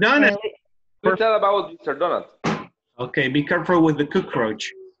 Mr. Donut. We tell about Mr. Donut. Okay, be careful with the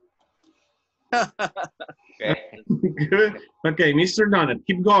cockroach. Okay. Good. Okay, Mr. Donut,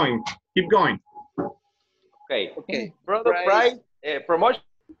 keep going. Keep going. Okay. Okay. Product price, promotion.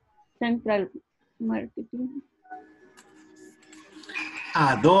 Central marketing.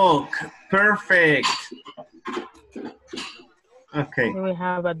 Ad hoc. Perfect. Okay. We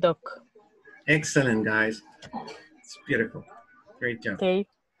have a duck. Excellent, guys. It's beautiful. Great job. Okay.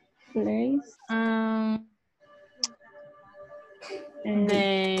 Place.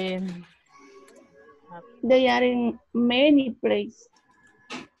 They are in many places.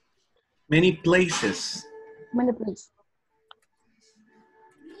 Many places. Many places.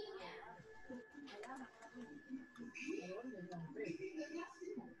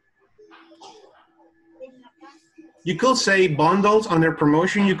 You could say bundles under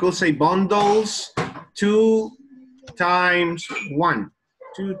promotion. You could say bundles 2 times 1.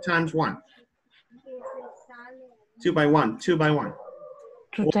 2 times 1. 2 by 1. 2 by 1.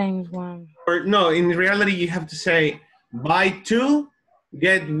 2 times 1. Or no, in reality, you have to say buy 2,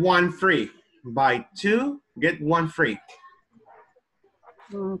 get 1 free. Buy 2, get 1 free.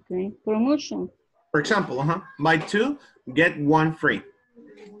 Okay. Promotion. For example, buy 2, get 1 free.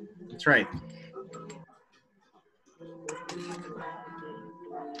 That's right.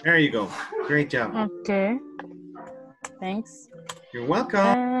 There you go. Great job. Okay. Thanks. You're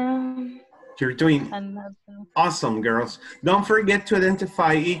welcome. You're doing awesome, girls. Don't forget to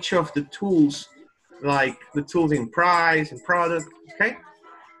identify each of the tools, like the tools in price and product, okay?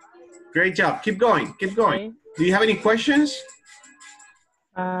 Great job. Keep going. Keep going. Okay. Do you have any questions?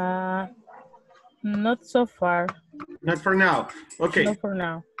 Not so far. Not for now. Okay. Not for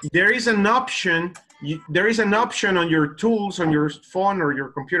now. There is an option. There is an option on your tools, on your phone or your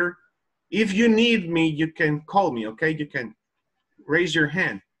computer. If you need me, you can call me, okay? You can raise your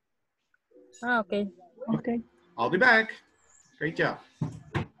hand. Okay. Okay. I'll be back. Great job.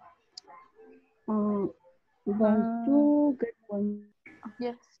 Buy 2, get 1.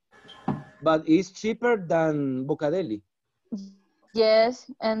 Yes. But it's cheaper than Bocadeli. Yes,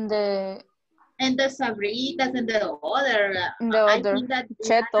 and the Sabritas and the other. I think that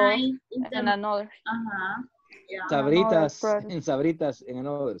Cheto and another. Yeah. Sabritas and Sabritas and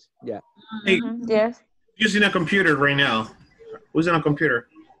others. Yeah. Hey, yes. Using a computer right now. Who's on a computer?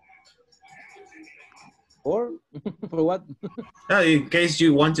 Or for what? In case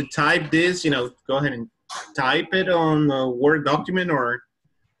you want to type this, go ahead and type it on a Word document, or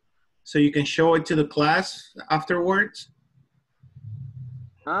so you can show it to the class afterwards.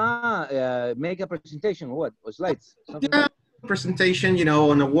 Make a presentation or what? Or slides? Yeah, presentation,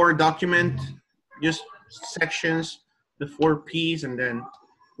 on a Word document, just sections, the 4 Ps, and then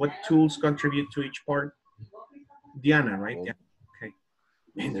what tools contribute to each part. Diana, right? Yeah. Okay.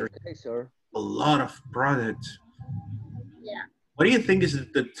 Man, there's a lot of products. Yeah. What do you think is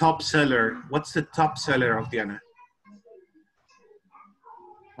the top seller? What's the top seller of Diana?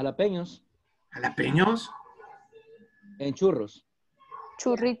 Jalapeños. Jalapeños? En churros.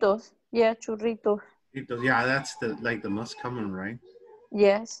 Churritos. Yeah, churritos. Yeah, that's the most common, right?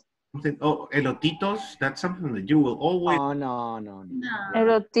 Yes. Oh, elotitos, that's something that you will always... Oh, no.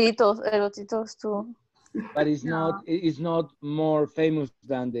 Elotitos too. But it's not more famous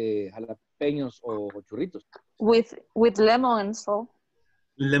than the jalapeños or churritos. With lemon and salt.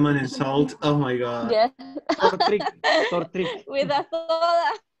 Lemon and salt, oh my God. Yeah. Tortric. With a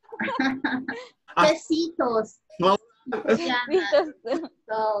soda. Besitos. Well,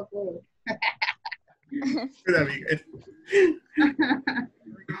 So good.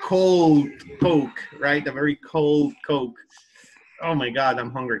 Cold Coke, right? A very cold Coke. Oh my God,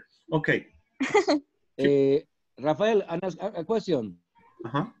 I'm hungry. Okay. Rafael, a question.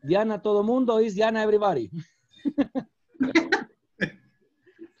 Diana todo mundo is Diana everybody.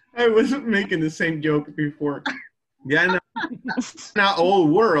 I was making the same joke before. Diana, not all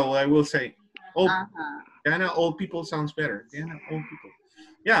world, I will say. Diana, old people sounds better. Diana, old people.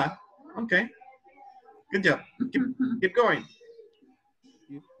 Yeah, okay. Good job. Keep going.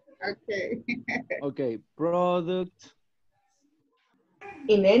 Okay. Okay, product.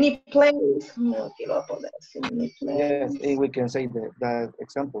 In any place. Yes, we can say that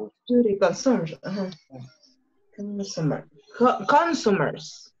example. Duty consumers. Consumer.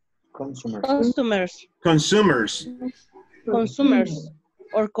 Consumers.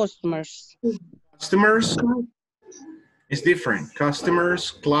 Or customers. Customers is different.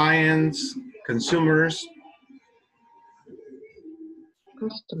 Customers, clients, consumers.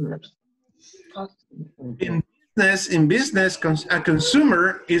 Customers. In business, a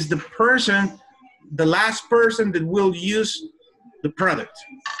consumer is the last person that will use the product.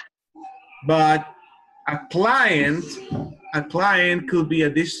 But a client could be a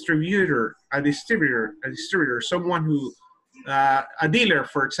distributor, someone who, a dealer,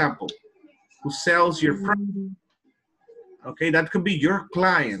 for example, who sells your product. Okay, that could be your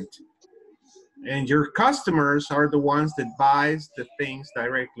client. And your customers are the ones that buys the things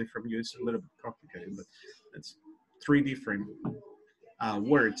directly from you. It's a little bit complicated, but it's three different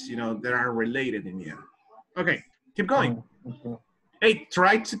words, that are related in the end. Okay, keep going. Hey,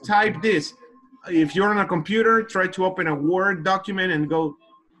 try to type this. If you're on a computer, try to open a Word document and go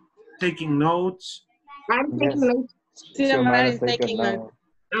taking notes. I'm taking notes.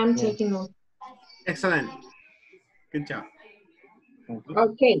 I'm taking notes. Excellent. Good job.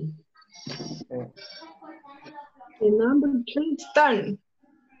 Okay. The number 3 is done.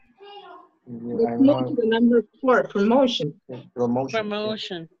 Let's move to the number 4, promotion.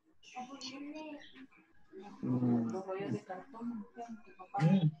 Promotion.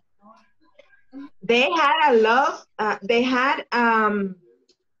 They had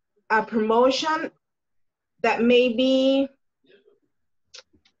a promotion that maybe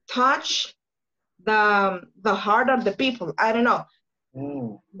touch the heart of the people. I don't know.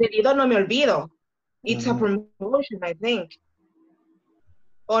 Querido, no me olvido. It's a promotion, I think.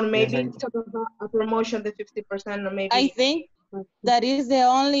 Or maybe it's a promotion, the 50%, or maybe. I think that is the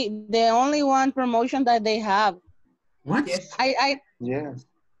only one promotion that they have. What? Yes. Yes.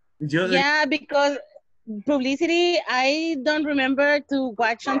 Yeah, because publicity, I don't remember to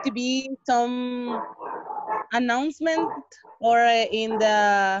watch on TV some announcement or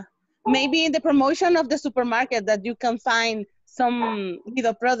maybe in the promotion of the supermarket that you can find some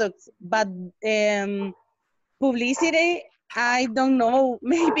products, but publicity, I don't know,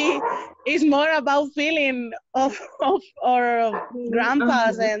 maybe it's more about feeling of our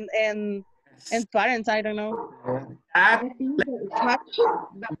grandpas and parents, I don't know. I think it touches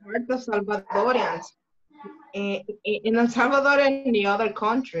the heart of Salvadorians in El Salvador and in another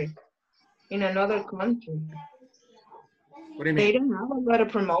country. What do you mean? They don't have a lot of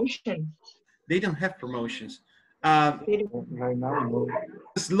promotion. They don't have promotions. Right now,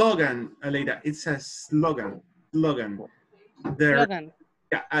 Slogan, Aleida. It's a slogan. Slogan.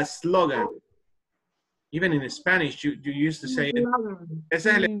 Yeah, a slogan. Even in Spanish, you used to say, ese es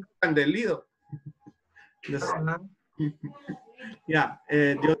el eslogan del Lido. Yeah,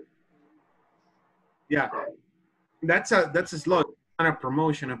 yeah. That's a slogan, not a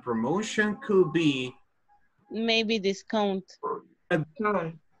promotion. A promotion could be maybe discount.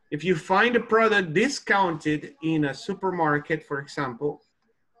 If you find a product discounted in a supermarket, for example,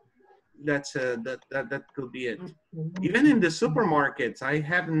 that could be it. Even in the supermarkets, I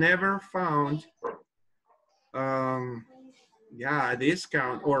have never found a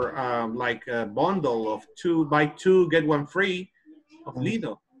discount or like a bundle of buy two get one free of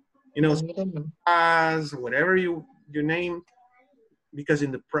Lidl. As whatever you name, because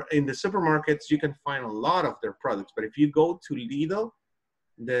in the supermarkets you can find a lot of their products. But if you go to Lidl,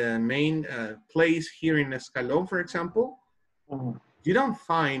 the main place here in Escalón, for example, you don't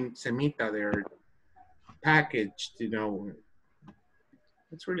find semita there packaged, you know.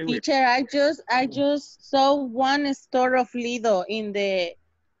 It's really weird. Teacher, I just saw one store of Lido in the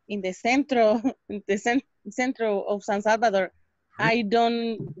centro, centro of San Salvador. I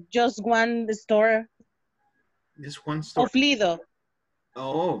don't just one store. Just one store of Lido.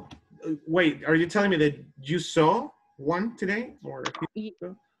 Oh, wait, are you telling me that you saw one today? Or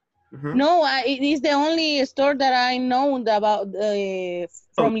No, it is the only store that I know about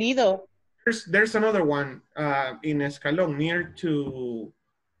from Lido. There's another one in Escalón near to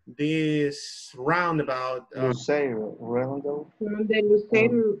this roundabout. Lucero, roundabout.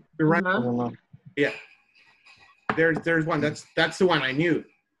 Yeah. There's one. That's the one I knew.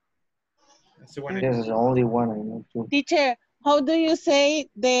 That's the one. This is the only one I know too. Teacher, how do you say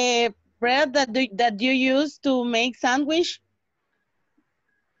the bread that you use to make sandwich?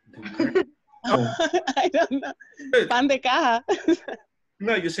 I don't know. Pan de caja.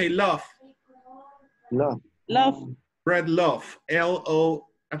 No, you say loaf. Loaf. Loaf. Bread loaf.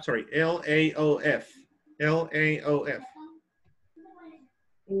 L-A-O-F. L-A-O-F. L-A-O-F.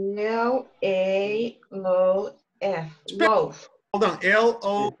 Loaf. Hold on.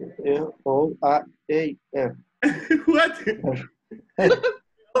 L-O-A-F. What?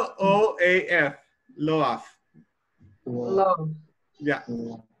 L-O-A-F. Loaf. Loaf. Yeah.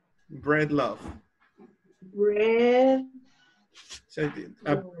 Bread loaf. Bread. So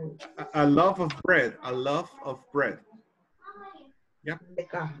a loaf of bread. A loaf of bread. Yeah.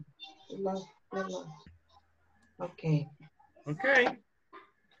 Loaf. Okay. Okay.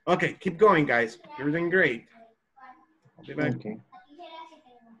 Okay, keep going, guys. You're doing great. I'll be back.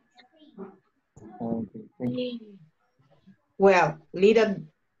 Okay. Well, Lida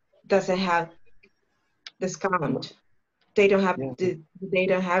doesn't have discount. They don't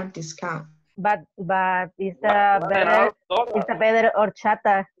have discount. But it's the better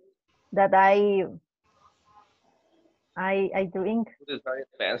horchata that I drink. It's very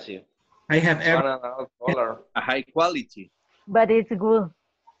expensive. I have $1.5. A high quality. But it's good.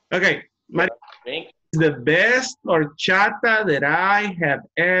 Okay, the best horchata that I have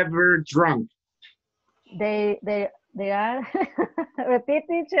ever drunk. They are. Repeat,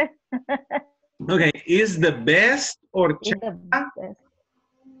 teacher. Okay, is the best horchata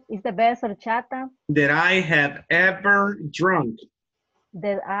It's the best horchata that I have ever drunk.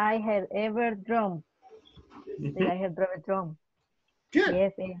 that I have ever drunk. That I have ever drunk. Good.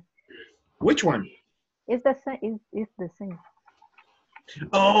 Yes, yes. Which one? It's the same. It's the same.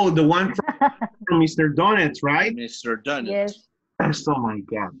 Oh, the one from Mr. Donuts, right? Mr. Donuts. Yes. Oh my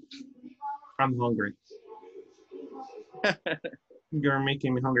God. I'm hungry. You're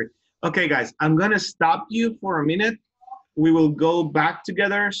making me hungry. Okay, guys, I'm gonna stop you for a minute. We will go back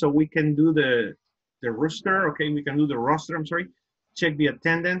together so we can do the roster. Okay, we can do the roster. I'm sorry. Check the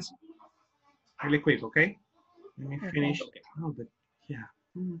attendance really quick. Okay. Let me finish. Okay. Oh, but yeah.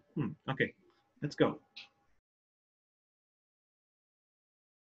 Okay, let's go.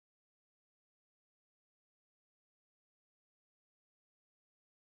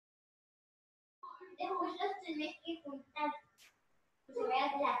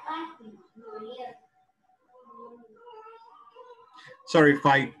 Sorry if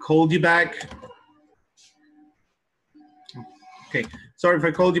I called you back. Okay, sorry if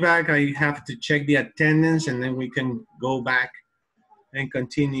I called you back. I have to check the attendance and then we can go back and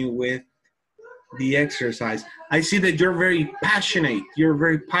continue with the exercise. I see that you're very passionate. You're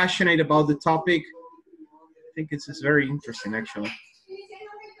very passionate about the topic. I think it's very interesting, actually.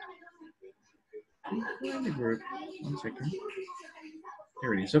 One second.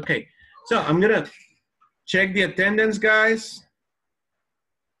 Here it is. Okay, so I'm gonna check the attendance, guys.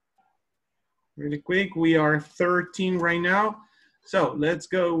 Really quick. We are 13 right now. So let's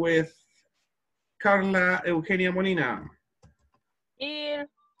go with Carla Eugenia Molina. Here.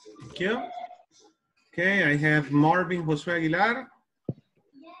 Thank you. Okay, I have Marvin Josue Aguilar.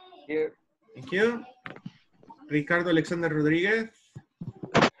 Here. Thank you. Ricardo Alexander Rodriguez.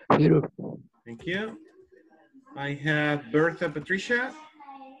 Here. Thank you. I have Bertha Patricia.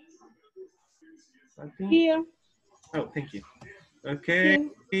 Here. Oh, thank you. Okay,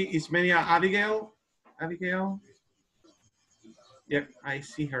 Ismenia Abigail. Abigail. Yep, I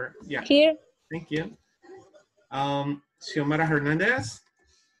see her. Yeah. Here. Thank you. Xiomara Hernandez.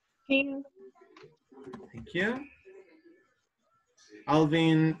 Here. Thank you.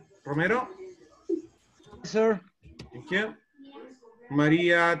 Alvin Romero. Sir. Thank you.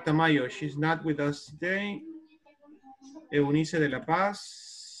 Maria Tamayo. She's not with us today. Eunice de la Paz.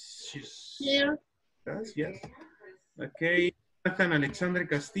 She's here. Yes. Okay. Jonathan Alexandra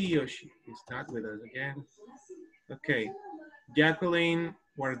Castillo, she is not with us again. Okay. Jacqueline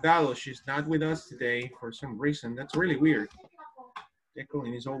Guardado, she's not with us today for some reason. That's really weird.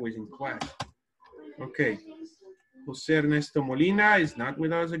 Jacqueline is always in class. Okay. Jose Ernesto Molina is not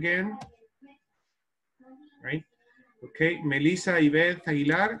with us again. Right? Okay. Melissa Yvette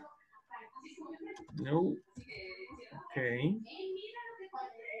Aguilar. No. Okay.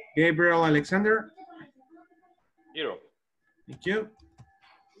 Gabriel Alexander. Zero. Thank you.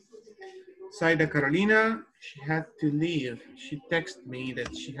 Saida Carolina, she had to leave. She texted me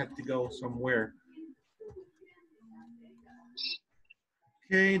that she had to go somewhere.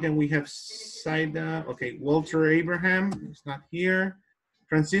 Okay, then we have Saida. Okay, Walter Abraham is not here.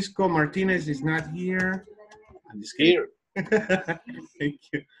 Francisco Martinez is not here. I'm just kidding. Here. Thank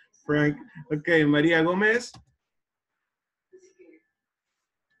you, Frank. Okay, Maria Gomez.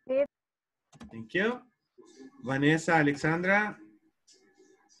 Here. Thank you. Vanessa Alexandra.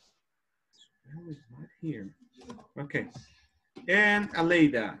 Well, it's not here. Okay. And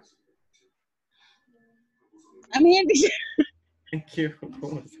Aleida. I'm here. Thank you.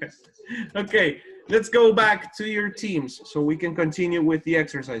 Okay, let's go back to your teams so we can continue with the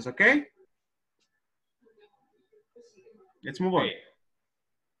exercise, okay? Let's move on.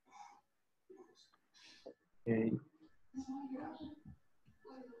 Okay.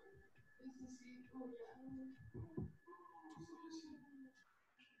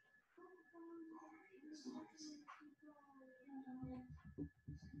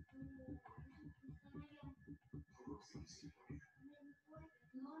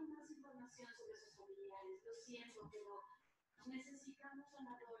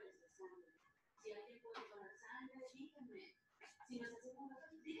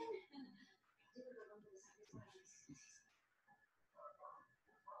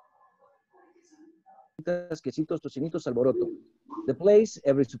 Quesitos, tocinitos, alboroto. The place,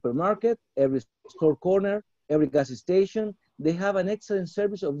 every supermarket, every store corner, every gas station, they have an excellent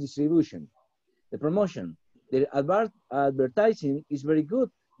service of distribution. The promotion, their advertising is very good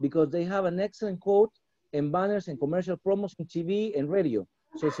because they have an excellent quote and banners and commercial promos in TV and radio,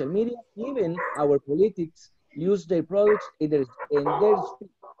 social media, even our politics use their products in their speech.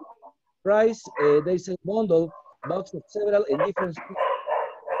 Price, they sell bundle, box of several and different speech.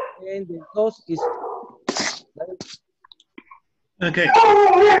 And the cost is okay.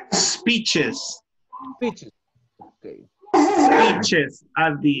 Speeches. Speeches. Okay. Speeches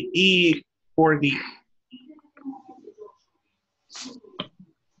at the E or the.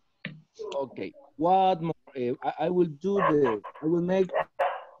 Okay. What more? I will do the. I will make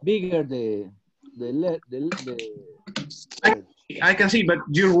bigger the. I can see, but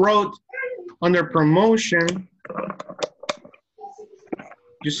you wrote under promotion.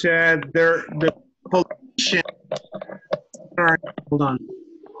 You said the politician. Hold on.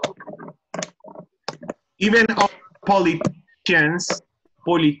 Even politicians,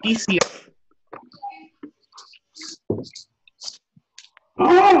 politicians.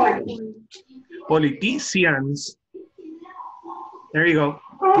 There you go.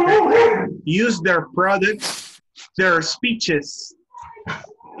 Okay. Use their products, their speeches.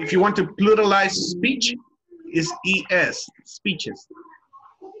 If you want to pluralize speech, is ES, speeches.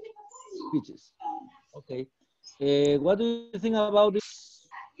 Speeches. Okay. What do you think about this?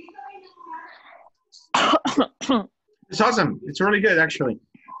 It's awesome. It's really good, actually.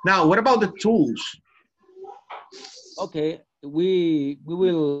 Now, what about the tools? Okay, we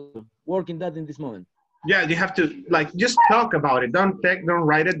will work in that in this moment. Yeah, you have to like just talk about it. Don't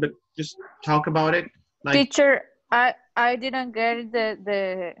write it, but just talk about it. Like, teacher, I didn't get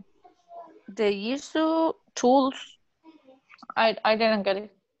the issue tools. I didn't get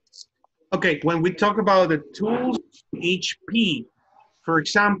it. okay, when we talk about the tools, HP, for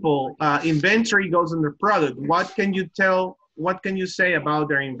example, inventory goes under product. What can you tell? What can you say about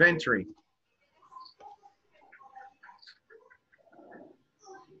their inventory?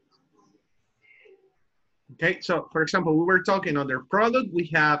 Okay, so for example, we were talking on their product, we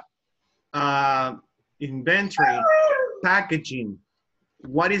have inventory, packaging.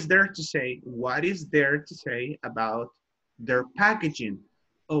 What is there to say? What is there to say about their packaging?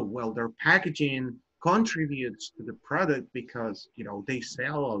 Oh, well, their packaging contributes to the product because, you know, they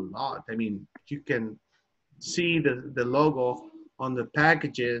sell a lot. I mean, you can see the logo on the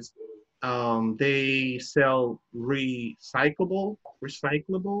packages. They sell recyclable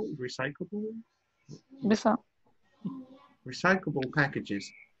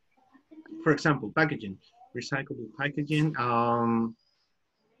packages. For example, packaging, recyclable packaging.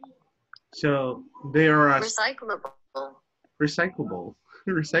 So they are recyclable.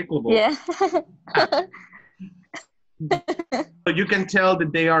 Yeah. So you can tell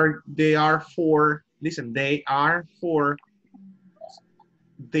that they are for, listen, they are for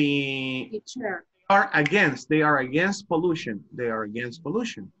the, Teacher. they are against pollution. They are against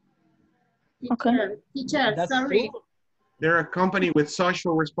pollution. Teacher. Teacher, That's sorry. true. They're a company with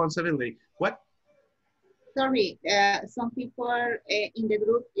social responsibility. What? Sorry. Some people in the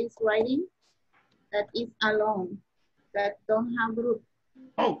group is writing that is alone, that don't have group.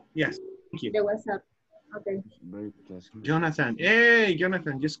 Oh, yes. Thank you. The WhatsApp. Okay. Jonathan. Hey,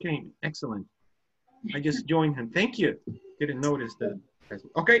 Jonathan just came. Excellent. I just joined him. Thank you. Didn't notice that.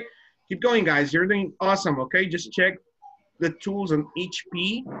 Okay, keep going, guys. You're doing awesome. Okay, just check the tools on each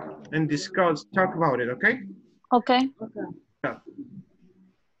P and talk about it. Okay. Okay. Okay. Yeah.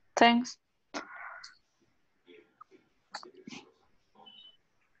 Thanks.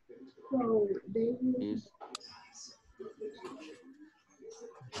 So they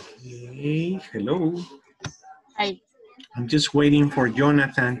Hey, hello. Hi. I'm just waiting for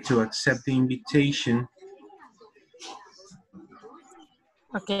Jonathan to accept the invitation.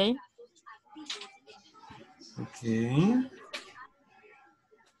 Okay. Okay.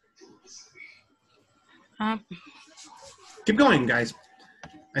 Keep going, guys.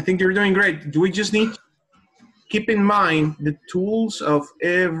 I think you're doing great. We just need to keep in mind the tools of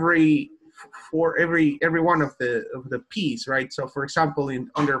every one of the P's, right? So, for example,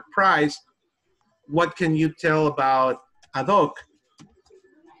 under price, what can you tell about ad hoc?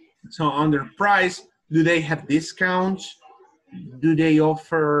 So, under price, do they have discounts? Do they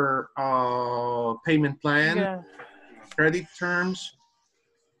offer payment plan, Yeah. credit terms?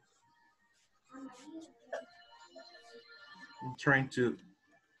 I'm trying to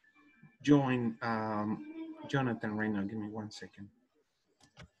join Jonathan right now. Give me 1 second.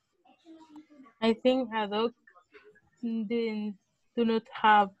 I think ad hoc do not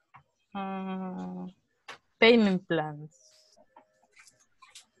have payment plans.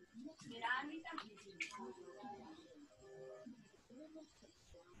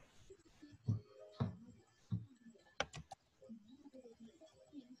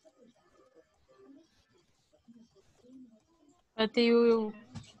 But you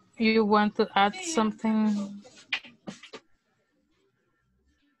want to add something?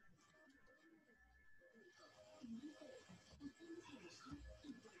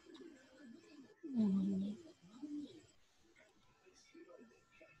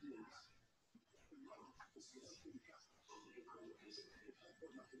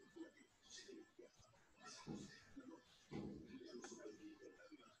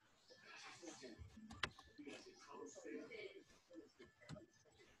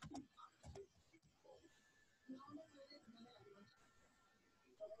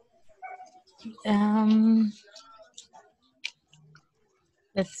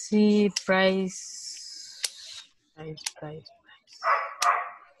 Let's see, price. In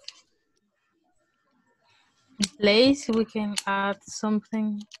place, we can add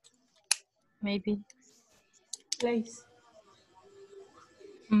something, maybe. Place.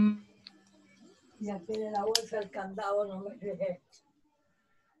 Ya tiene la bolsa, el candado, no me deje.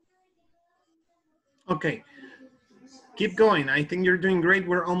 Okay, keep going. I think you're doing great.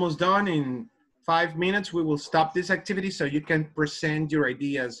 We're almost done. In 5 minutes, we will stop this activity so you can present your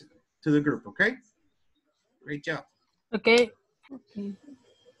ideas to the group, okay? Great job. Okay.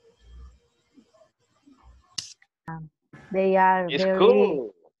 They are It's very,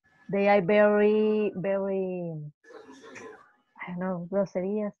 cool. they are very, I don't know,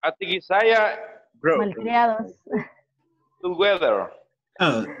 groserías, Ati saya, bro. malcriados. Good weather.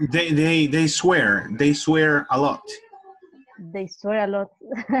 Oh, they swear. They swear a lot. They swear a lot.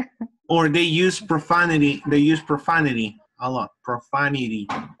 Or they use profanity. They use profanity a lot. Profanity.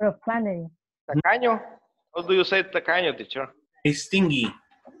 Profanity. Tacaño. How do you say tacaño, teacher? It's stingy.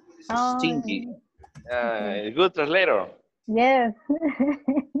 Oh, Stingy. Good translator. yes.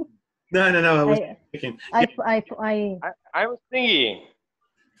 No. I was I, thinking. I'm stingy.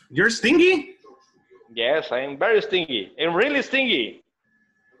 You're stingy? Yes, I'm very stingy. I'm really stingy.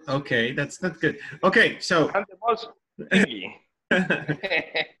 Okay, that's not good. Okay, so I'm the most stingy.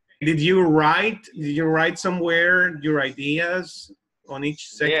 did you write somewhere your ideas on each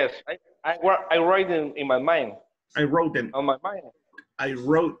section? Yes, I write them in my mind. I wrote them. On my mind. I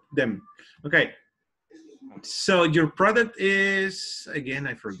wrote them. Okay. So your product is, again,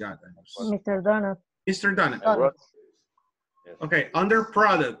 I forgot. Mr. Donut. Mr. Donut. Yes. Okay, under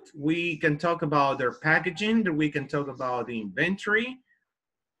product, we can talk about their packaging, we can talk about the inventory.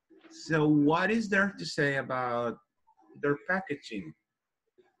 So what is there to say about their packaging?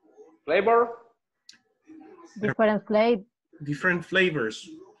 Flavor? Different flavor. Different flavors.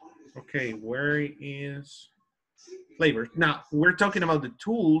 Okay, where is flavors. Now, we're talking about the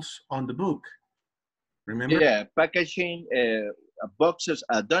tools on the book. Remember? Yeah, packaging boxes,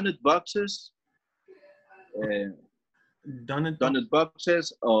 donut boxes, donut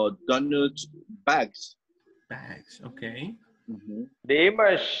boxes or donut bags. Bags, okay. Mm-hmm. The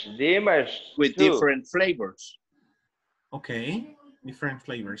image with too. different flavors. Okay, different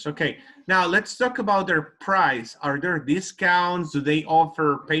flavors. Okay, now let's talk about their price. Are there discounts? Do they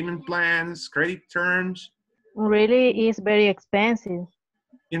offer payment plans, credit terms? Really is very expensive.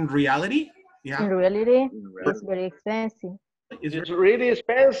 In reality? Yeah. In reality, it's very expensive. It's really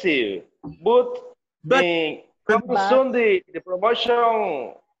expensive, but coming soon the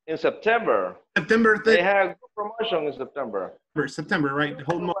promotion in September. They have good promotion in September. September, right? The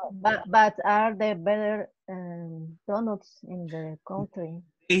whole month. But are there better donuts in the country?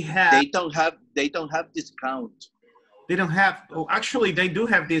 They don't have discount. They don't have. Oh, actually, they do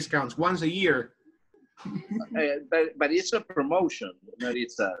have discounts once a year. But it's a promotion. Not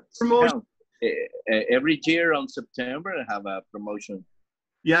it's a promotion. Every year on September, I have a promotion.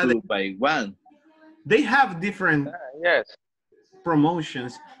 Yeah, 2 by 1. They have different yes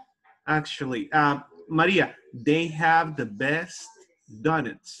promotions. Actually, Maria, they have the best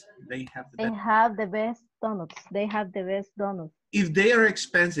donuts. They have the best donuts. They have the best donuts. If they are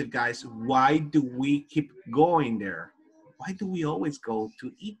expensive, guys, why do we keep going there? Why do we always go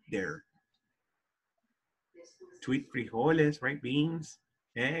to eat there? To eat frijoles, right? Beans,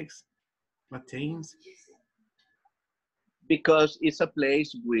 eggs, plantains. Because it's a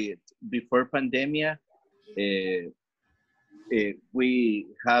place with, before pandemia, we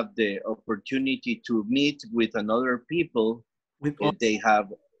have the opportunity to meet with another people. They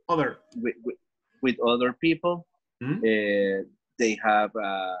have other with other people. Mm-hmm. They have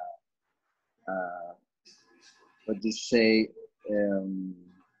what do you say?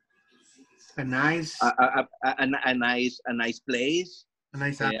 A nice place. A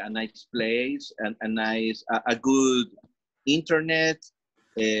nice place and a good internet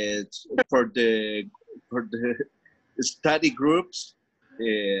for the study groups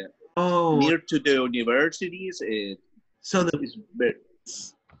near to the universities. So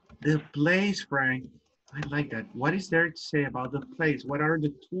the place, Frank, I like that. What is there to say about the place? What are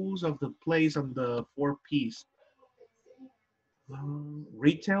the tools of the place on the 4Ps?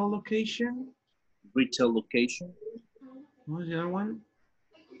 Retail location. Retail location. What was the other one?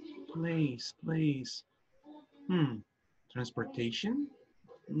 Place. Transportation.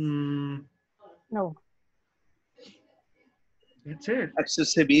 No. That's it.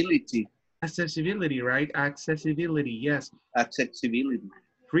 Accessibility. Accessibility, right? Accessibility, yes. Accessibility.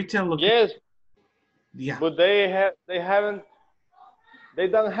 Retail location. Yes. Yeah. But they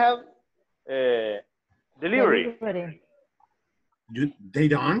don't have delivery. They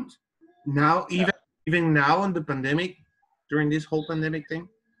don't? Now, even now in the pandemic, during this whole pandemic thing?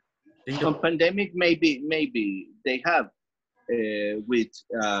 Some pandemic, maybe they have with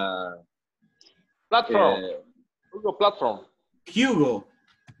platform. Google platform. Hugo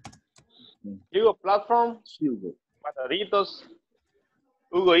platform. Hugo. Pataditos.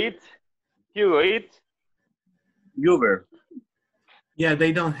 Hugo Eat. Uber. Yeah,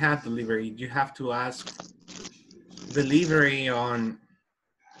 they don't have delivery. You have to ask delivery on.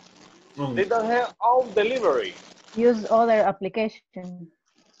 They don't have own delivery. Use other application.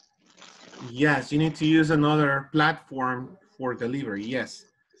 Yes, you need to use another platform for delivery. Yes.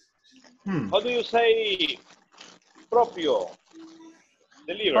 How do you say propio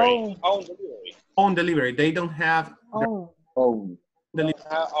delivery? Own delivery. Own delivery. They don't have own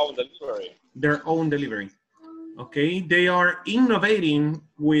delivery. Their own delivery. Okay, they are innovating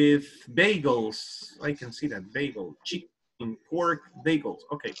with bagels. I can see that bagel, chicken, pork, bagels.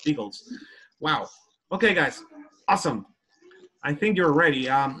 Okay, bagels. Wow. Okay, guys, awesome. I think you're ready.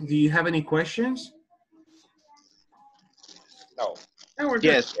 Do you have any questions? No.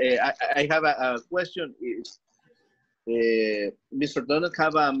 Yes, I have a question. Is Mr. Donut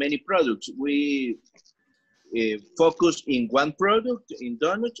have many products? We focus in one product in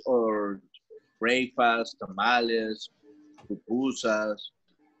donuts or breakfast, tamales, pupusas?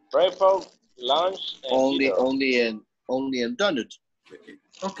 Breakfast, lunch, and only in donuts.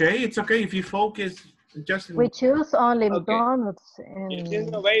 Okay, it's okay if you focus just in... We choose only donuts. And it's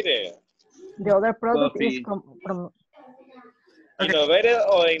innovative. The other product is from... Innovative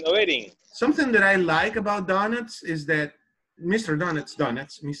or innovating? Something that I like about donuts is that Mr. Donuts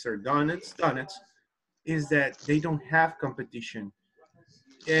is that they don't have competition.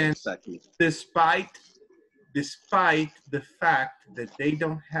 And exactly. Despite the fact that they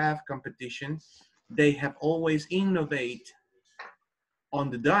don't have competition, they have always innovate on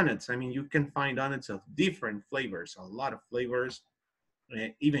the donuts. I mean, you can find donuts of different flavors, a lot of flavors,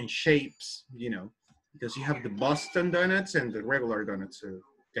 even shapes, you know, because you have the Boston donuts and the regular donuts. So,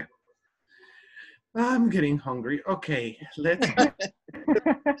 yeah. I'm getting hungry. Okay, let's.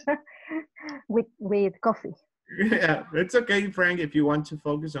 with coffee. Yeah, it's okay, Frank, if you want to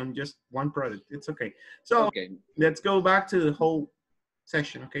focus on just one product. It's okay. So, Okay. let's go back to the whole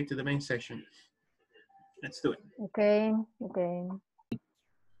session, okay, to the main session. Let's do it. Okay, okay.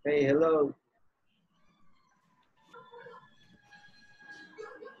 Hey, hello.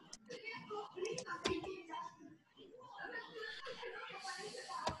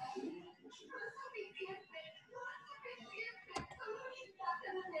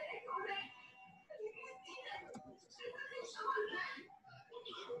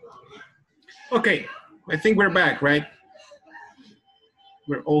 Okay, I think we're back, right?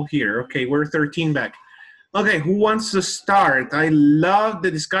 We're all here. Okay, we're 13 back. Okay, who wants to start? I love the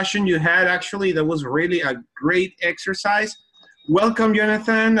discussion you had, actually. That was really a great exercise. Welcome,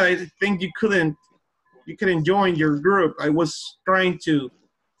 Jonathan. I think you couldn't join your group. I was trying to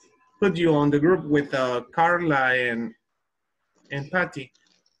put you on the group with Carla and Patty,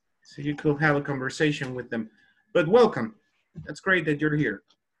 so you could have a conversation with them. But welcome. That's great that you're here.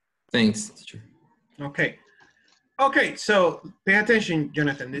 Thanks, teacher. Okay. Okay, so pay attention,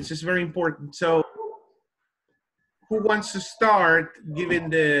 Jonathan. This is very important. So who wants to start giving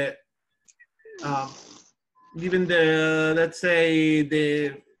the, let's say,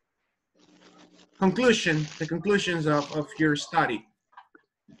 the conclusions of your study?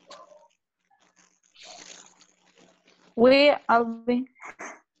 Alvin.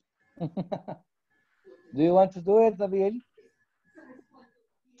 Do you want to do it, Abiel?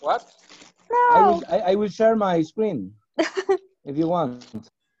 What? No. I will share my screen if you want.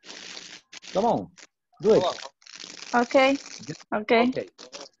 Come on, do it. Okay. Okay. Okay.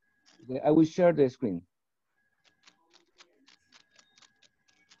 I will share the screen.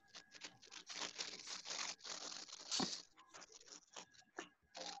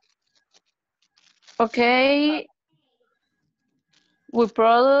 Okay. We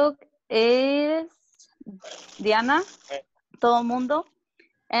product is Diana, todo mundo,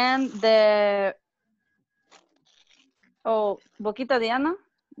 and the Boquita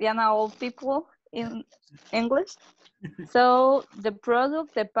Diana old people in English. So the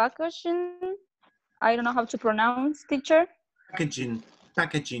product, the packaging, I don't know how to pronounce, teacher. Packaging.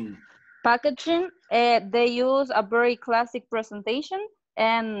 Packaging, they use a very classic presentation,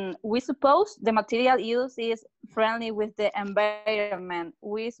 and we suppose the material used is friendly with the environment.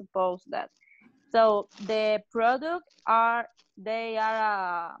 We suppose that. So the product are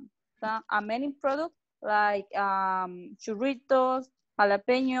a many products like churritos,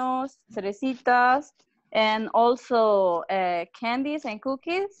 jalapeños, cerecitas, and also candies and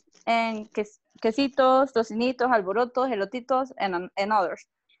cookies, and quesitos, tocinitos, alborotos, elotitos, and others.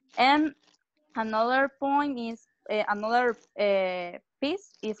 And another point is another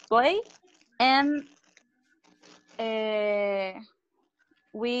piece is play, and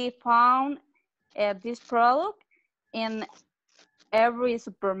we found this product in every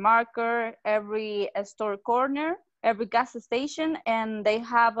supermarket, every store corner, every gas station, and they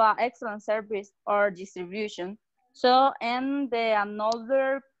have excellent service or distribution. So, and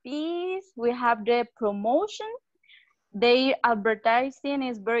another piece, we have the promotion. Their advertising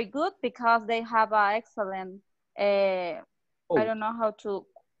is very good because they have an excellent, I don't know how to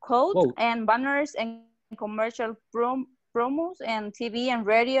code, and banners and commercial promos and TV and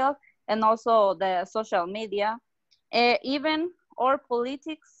radio, and also the social media. Even or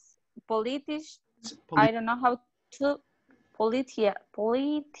politicians, I don't know how to,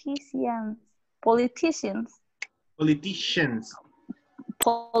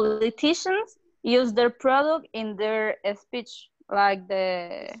 politicians use their product in their speech, like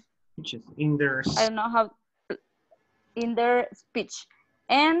in their, I don't know how, in their speech.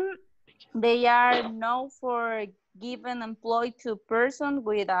 And they are known for giving employment to persons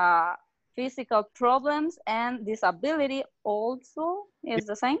with physical problems and disability also is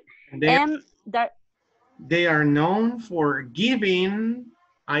the same. And that they are known for giving,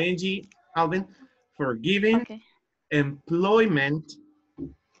 ing, Alvin, for giving employment,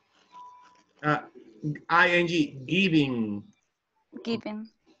 ing, giving. Giving.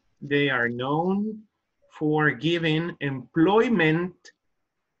 They are known for giving employment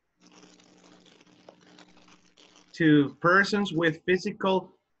to persons with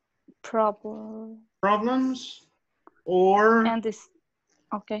physical problems or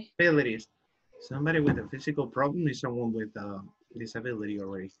abilities. Somebody with a physical problem is someone with disability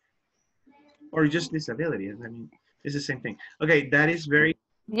already, or just disability. I mean, It's the same thing. Okay, that is very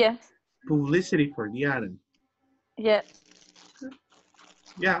Yes. publicity for Diana. Yes.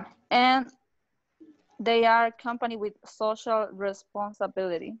 Yeah. And they are a company with social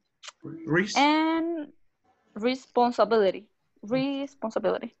responsibility. And responsibility.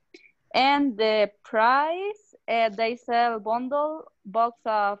 And the price, they sell bundle box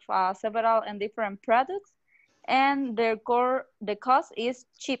of several and different products, and the cost is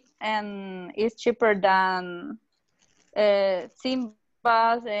cheap and is cheaper than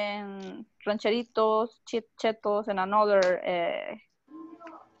Simbas and Rancheritos, Chetos, and another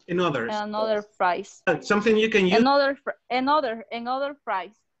price. Something you can use. Another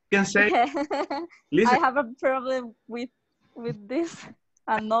price. You can say. I have a problem with this.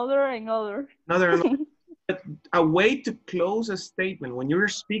 Another. A way to close a statement when you're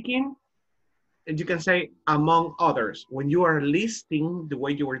speaking, and you can say among others. When you are listing the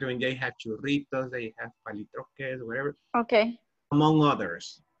way you were doing, they have churritos, they have palitroques, whatever. Okay. Among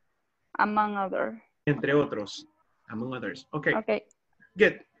others. Among others. Entre otros. Among others. Okay. Okay.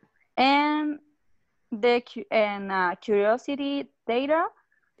 Good. And the curiosity data,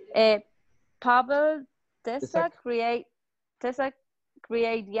 Pavel Tesak create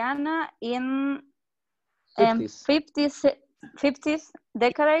Diana in 50s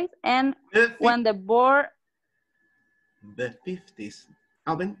decade, and when the board the 50s.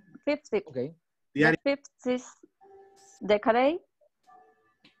 Alvin? 50s. Okay. The 50s decade.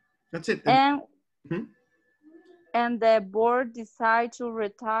 That's it. And the board decided to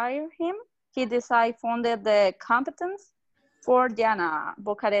retire him. He decided funded the competence for Diana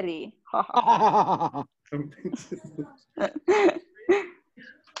Boccarelli.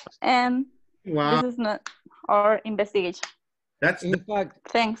 And wow. This is not our investigation. That's in fact.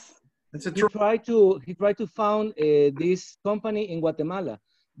 Thanks. That's a he tried to found this company in Guatemala,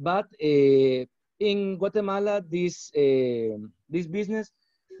 but in Guatemala this business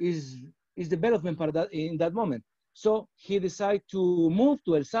is development part that in that moment. So he decided to move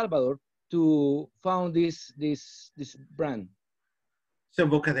to El Salvador to found this brand. So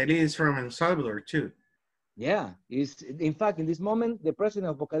Bocadeli is from El Salvador too. Yeah, is in fact in this moment the president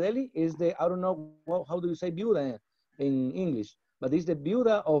of Bocadeli is the, I don't know how do you say viuda in English, but it's the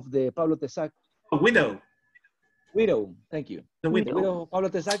viuda of the Pablo Tesac. A widow. Widow, thank you. The widow. The widow of Pablo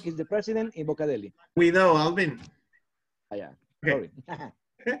Tesac is the president in Bocadeli. Widow, Alvin. Oh, yeah. Okay. Sorry.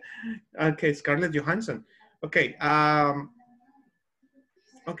 Okay, Scarlett Johansson. Okay.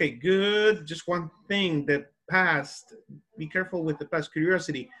 Okay, good. Just one thing, the past. Be careful with the past.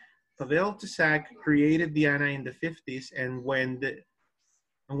 Curiosity. Pavel Tesac created Diana in the 50s, and when the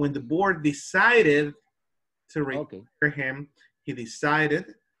board decided to retire him, he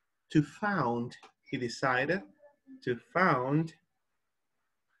decided to found.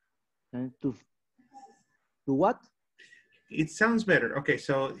 And to what? It sounds better. Okay,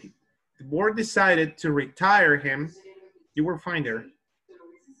 so the board decided to retire him. You were fine there.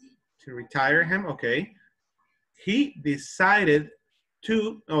 To retire him, okay. He decided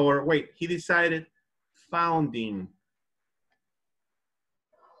he decided founding.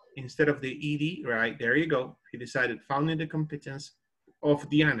 Instead of the ED, right, there you go. He decided founding the competence of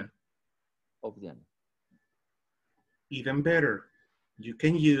Diana. Of Diana. Even better, you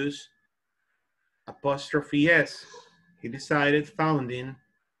can use apostrophe S. He decided founding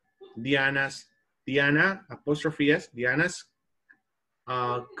Diana apostrophe S, Diana's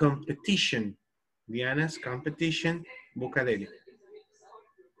competition. Diana's competition, Bocadeli.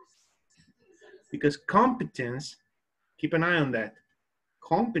 Because competence, keep an eye on that.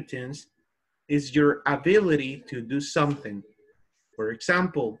 Competence is your ability to do something. For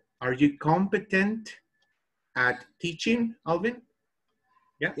example, are you competent at teaching, Alvin?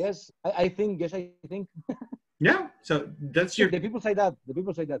 Yeah. Yes, I think. Yes, I think. Yeah. So that's your. The people say that. The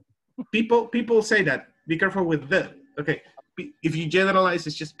people say that. People say that. Be careful with the. Okay. If you generalize,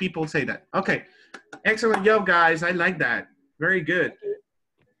 it's just people say that. Okay. Excellent job, guys. I like that. Very good.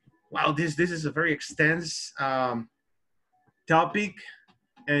 Wow, this is a very extensive topic,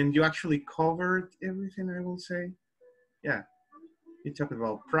 and you actually covered everything, I will say. Yeah. You talked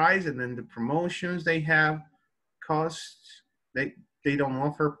about price, and then the promotions they have, costs. They don't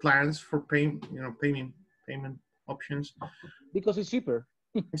offer plans for payment options. Because it's cheaper.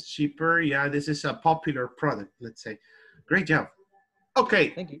 It's cheaper. Yeah, this is a popular product, let's say. Great job. Okay.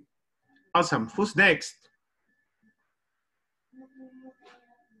 Thank you. Awesome. Who's next?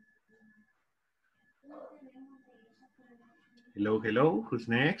 Hello, hello. Who's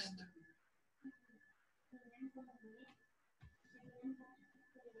next?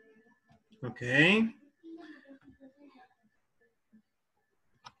 Okay.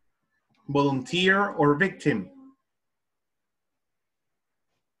 Volunteer or victim?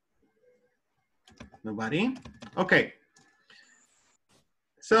 Nobody? Okay.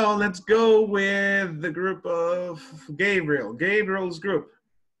 So let's go with the group of Gabriel. Gabriel's group.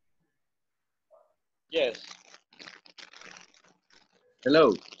 Yes.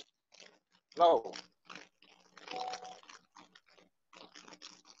 Hello. Hello.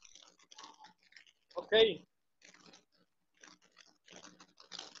 Okay.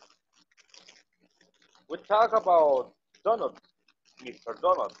 We talk about donuts, Mr.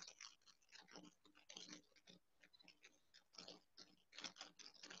 Donut.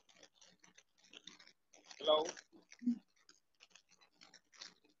 Hello.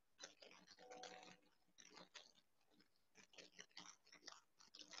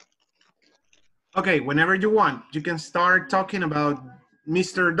 Okay, whenever you want, you can start talking about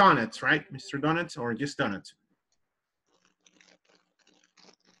Mr. Donuts, right? Mr. Donuts or just Donuts?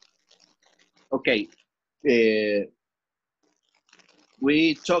 Okay.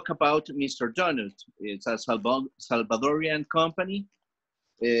 We talk about Mr. Donut. It's a Salvadorian company.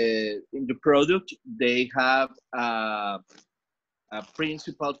 In the product, they have a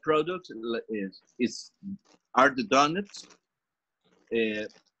principal product are the donuts.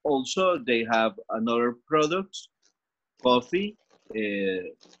 Also, they have another product, coffee,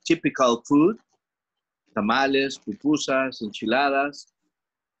 typical food, tamales, pupusas, enchiladas.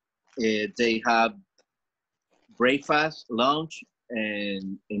 They have breakfast, lunch,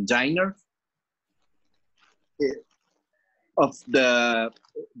 and diner.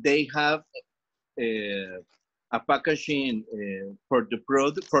 They have a packaging for their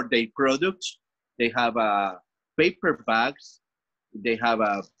products. They have paper bags. They have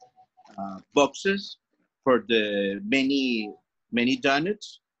boxes for the many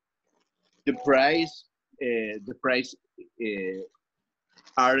donuts. The price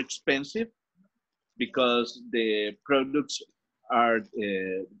are expensive because the products are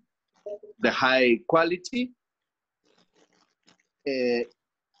the high quality.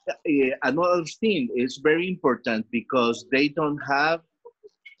 Another thing is very important because they don't have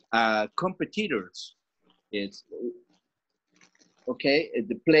competitors. It's okay. At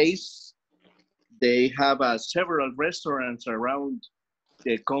the place, they have several restaurants around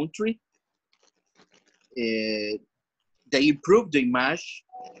the country. They improve the image.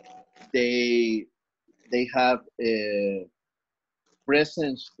 They have a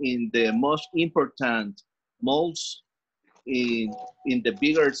presence in the most important malls in the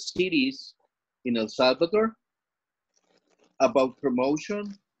bigger cities in El Salvador. About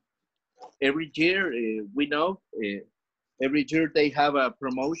promotion, every year we know every year they have a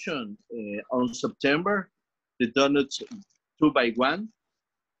promotion on September, the donuts 2x1.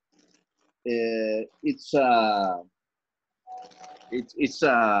 It's a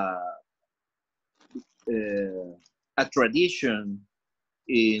tradition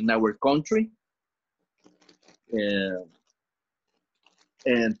in our country,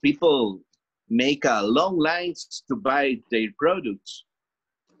 and people make long lines to buy their products.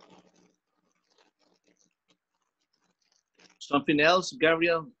 Something else,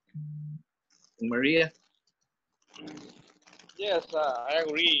 Gabriel, Maria? Yes, I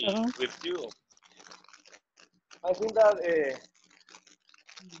agree with you. I think that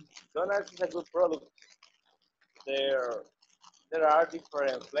donuts is a good product. There are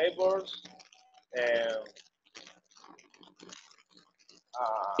different flavors and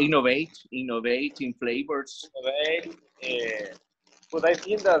Innovate in flavors. But I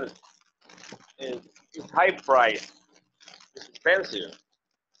think that it's high price. It's expensive.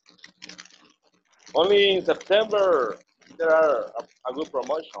 Only in September there are a good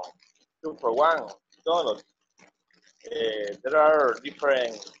promotion. 2-for-1 donuts. There are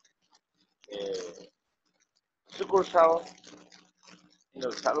different succursals in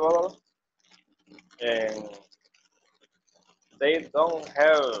El Salvador, and they don't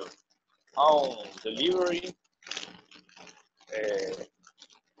have own delivery.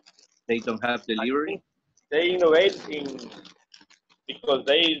 They don't have delivery. They innovate because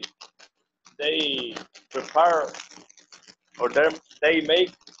they prepare or they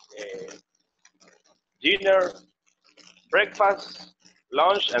make dinner, breakfast,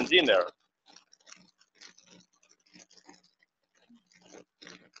 lunch, and dinner.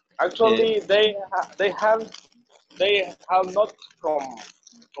 Actually, they have not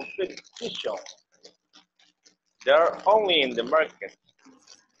competition. They are only in the market.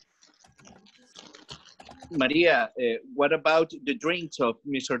 Maria, what about the drinks of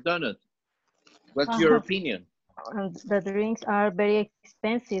Mr. Donut? What's your opinion? The drinks are very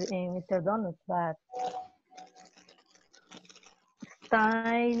expensive in Mr. Donut, but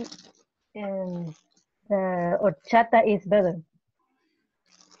style and horchata is better.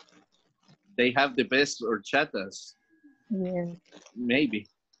 They have the best horchatas. Yes. Maybe.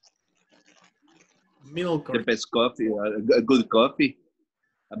 Milk the best coffee, a good coffee.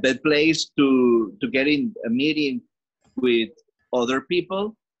 A bad place to get in a meeting with other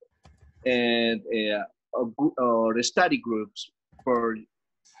people and or study groups for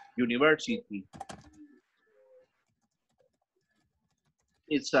university.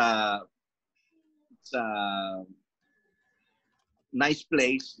 It's a nice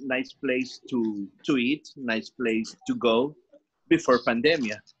place to eat, nice place to go before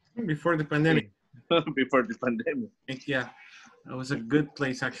pandemic. Before the pandemic. Before the pandemic. Yeah, that was a good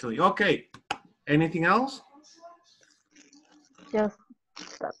place actually. Okay, anything else? Just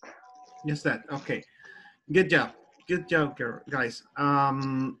that. Just that. Okay, good job. Good job, guys.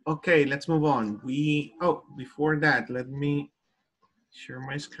 Okay, let's move on. Before that, let me share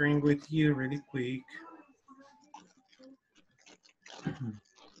my screen with you really quick.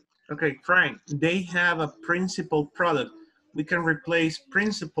 Okay, Frank, they have a principal product. We can replace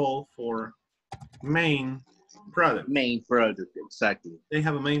principal for main product. Main product, exactly. They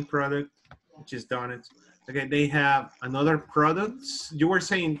have a main product, which is donuts. Okay, they have another products. You were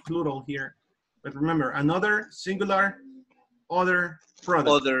saying plural here, but remember, another singular, other product.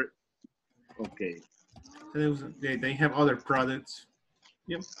 Other, okay. They have other products.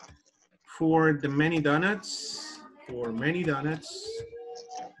 Yep. For the many donuts, maybe. For many donuts.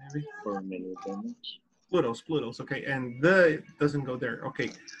 Plurals, okay, and the doesn't go there.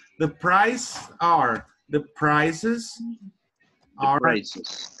 Okay, the prices are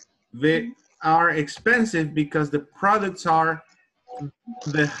expensive because the products are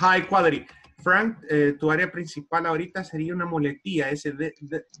the high quality. Frank, tu área principal ahorita sería una muletilla, ese de.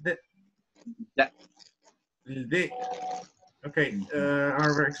 Okay,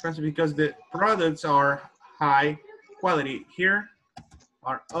 are very expensive because the products are high quality. Here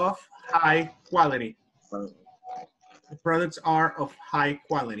are of high quality. The products are of high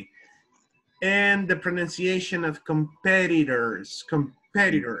quality. And the pronunciation of competitors. Okay?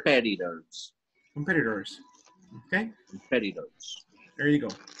 Competitors. There you go.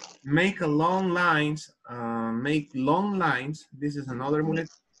 Make long lines. This is another bullet.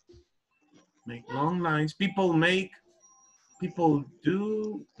 Make long lines. People make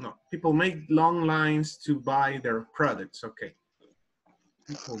long lines to buy their products. Okay.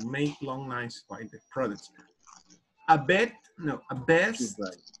 People make long lines to buy their products. A best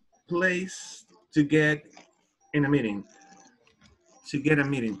place to get in a meeting. To get in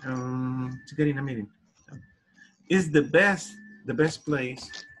a meeting is the best place.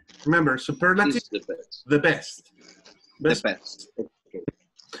 Remember, superlative, the best.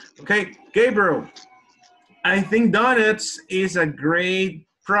 Okay, Gabriel, I think donuts is a great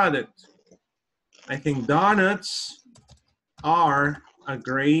product. I think donuts are a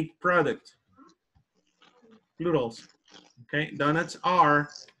great product. Plurals. Okay, donuts are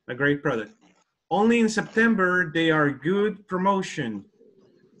a great product. Only in September, they are good promotion.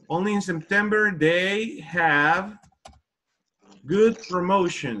 Only in September, they have good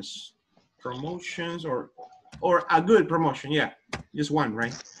promotions. Promotions or a good promotion, yeah. Just one,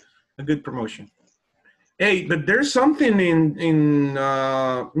 right? A good promotion. Hey, but there's something in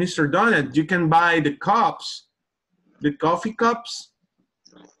Mr. Donut. You can buy the cups, the coffee cups,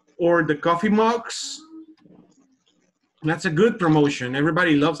 or the coffee mugs. That's a good promotion.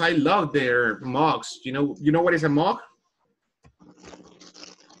 Everybody loves. I love their mugs. You know what is a mug?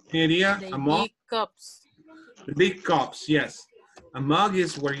 Any idea? A mug? Big cups. The big cups, yes. A mug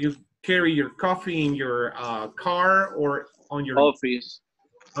is where you carry your coffee in your car or on your office.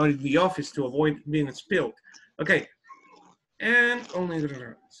 On the office to avoid being spilled. Okay. And only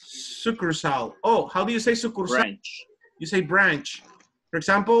sucursal. Oh, how do you say sucursal? Branch. You say branch. For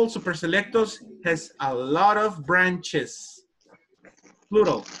example, Super Selectos has a lot of branches.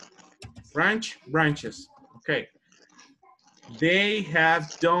 Plural. Branches. Okay. They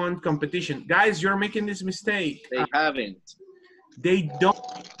have done competition. Guys, you're making this mistake. They haven't. They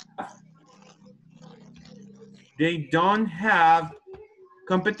don't have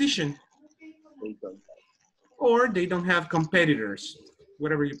competition. Or they don't have competitors.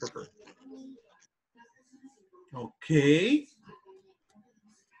 Whatever you prefer. Okay.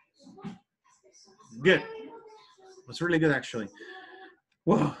 Good. That's really good, actually.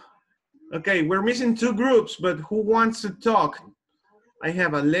 Whoa. Okay, we're missing two groups, but who wants to talk? I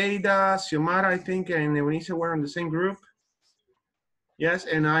have Aleida, Xiomara, I think, and Eunice were in the same group. Yes,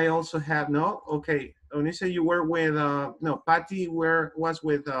 and I also have, no? Okay, Eunice, you were with, no, Patty was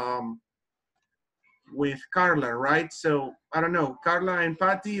with Carla, right? So, I don't know, Carla and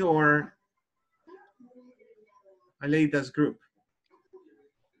Patty or Aleida's group?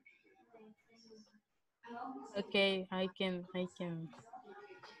 Okay, I can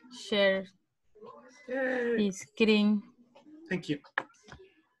share Yay. the screen. Thank you.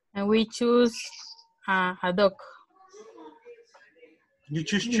 And we choose a dog. You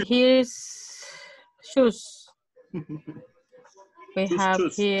choose shoes. Here's shoes. We Choose, have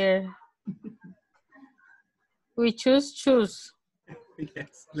choose. here. We choose shoes.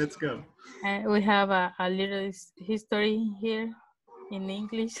 Yes, let's go. And we have a little history here in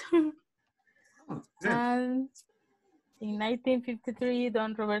English. Oh, and in 1953,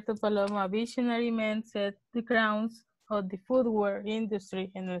 Don Roberto Paloma, a visionary man, set the grounds of the footwear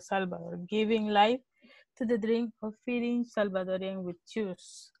industry in El Salvador, giving life to the dream of feeding Salvadorian with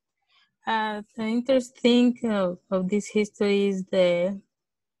shoes. The interesting of this history is the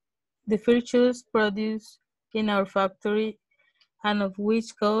first shoes produced in our factory, and of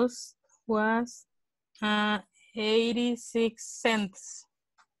which cost was 86 cents.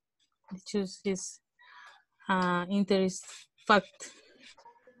 The shoes is interest fact.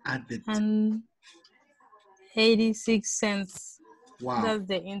 And 86 cents. Wow. That's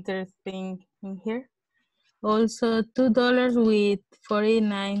the interesting in here. Also $2 with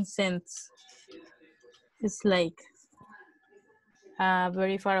 49 cents. It's like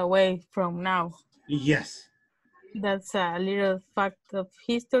very far away from now. Yes. That's a little fact of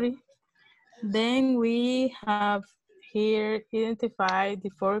history. Then we have here identified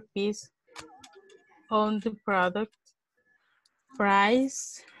the 4 P's on the product.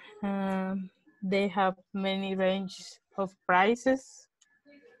 Price. They have many ranges of prices.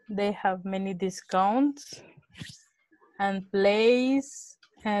 They have many discounts. And place.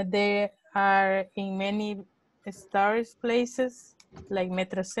 They are in many stars places like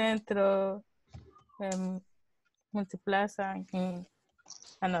Metrocentro, Multiplaza, and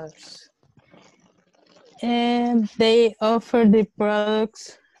others. And they offer the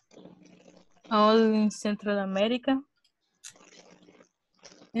products all in Central America.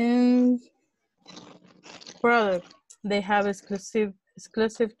 And product, they have exclusive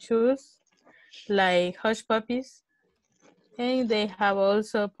shoes like Hush Puppies, and they have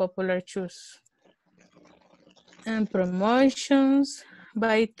also popular shoes. And promotions,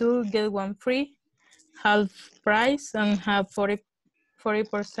 buy 2, get 1 free, half price, and have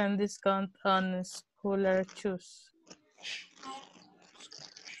 40% discount on schooler shoes.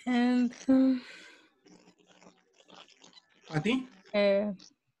 And Patty?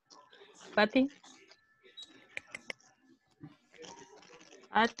 Patty?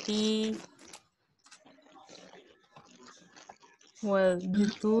 Patty. Well, the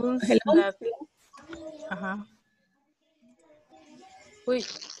tools that... Wait.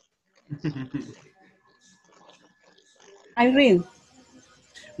 Irene.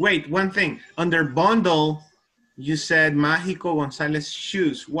 Wait, one thing. Under bundle, you said Mágico González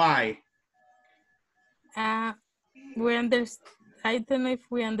shoes. Why? I don't know if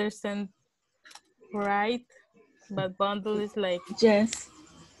we understand right, but bundle is like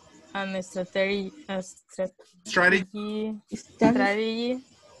an strategy.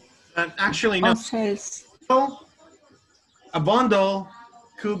 Actually, no. A bundle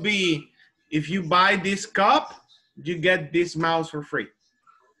could be if you buy this cup, you get this mouse for free.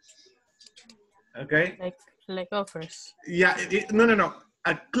 Okay. Like offers. Yeah. No.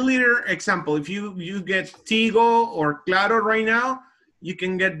 A clear example. If you get Tigo or Claro right now, you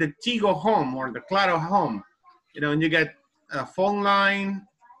can get the Tigo Home or the Claro Home. You know, and you get a phone line,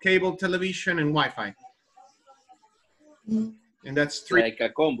 cable television, and Wi-Fi. And that's 3. Like a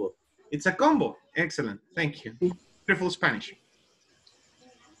combo. It's a combo. Excellent. Thank you. Beautiful Spanish.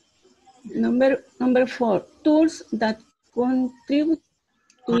 Number 4, tools that contribute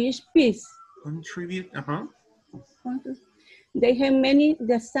to each piece. Contribute, They have many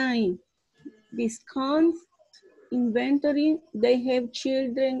design, discounts, inventory. They have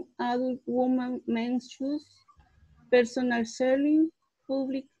children, adult, woman, men's shoes, personal selling,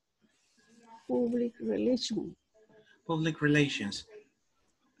 public relations. Public relations.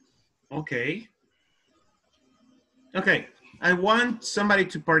 Okay. Okay. I want somebody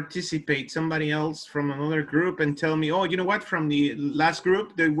to participate, somebody else from another group, and tell me, oh, you know what, from the last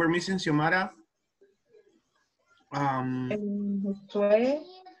group that we're missing, Xiomara?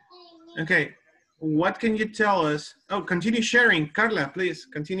 Okay, what can you tell us? Oh, continue sharing. Carla, please,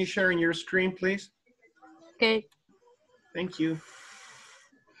 continue sharing your screen, please. Okay. Thank you.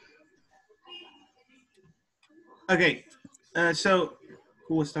 Okay, so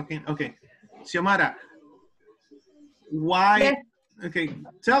who was talking? Okay, Xiomara. Why? Yes. Okay,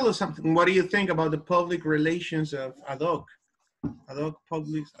 tell us something. What do you think about the public relations of ADOC?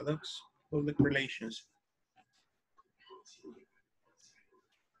 ADOC's public relations.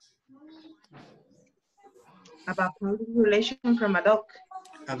 About public relations from a doc.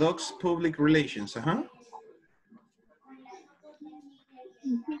 A doc's public relations,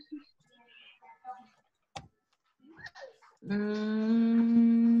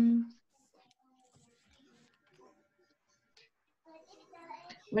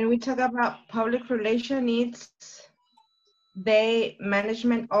 When we talk about public relation, it's they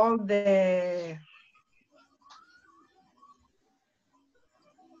management all the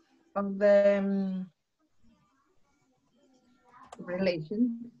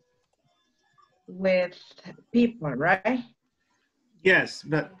relation with people, right? Yes,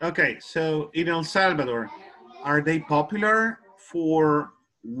 but okay, so in El Salvador, are they popular for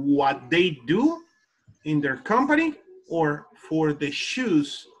what they do in their company or for the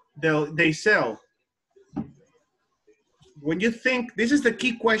shoes they sell? When you think, this is the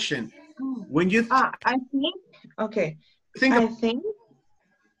key question. When you I think, okay. I think,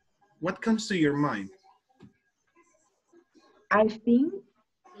 what comes to your mind? I think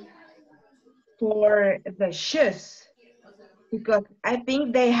for the shoes, because I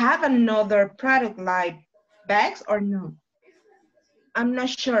think they have another product like bags or no. I'm not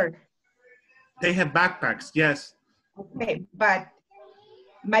sure. They have backpacks, yes. Okay, but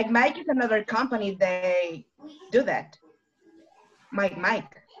Mike is another company, they do that.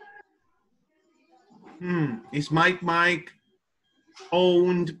 Mike. Is Mike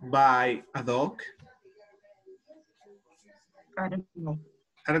owned by a dog? I don't know.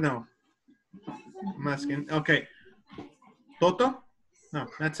 I don't know. I'm asking. Okay. Toto? No,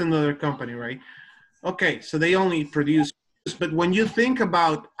 that's another company, right? Okay, so they only produce, but when you think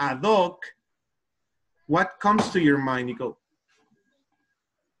about a dog, what comes to your mind, Nico?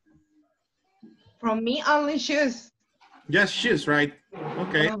 From me, only shoes. Just shoes, right?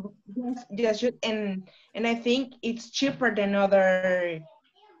 Okay. Just shoes, and I think it's cheaper than other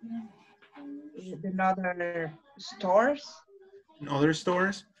stores. In other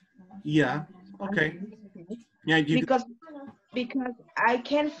stores? Yeah. Okay. Yeah. Because I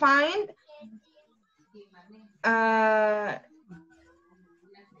can find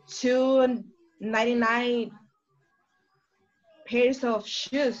 299 pairs of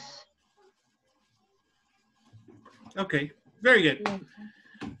shoes. Okay, very good.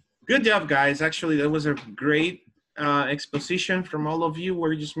 Good job, guys. Actually, that was a great exposition from all of you.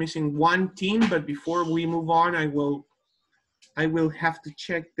 We're just missing one team, but before we move on, I will have to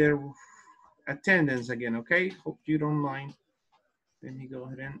check their attendance again, okay? Hope you don't mind. Let me go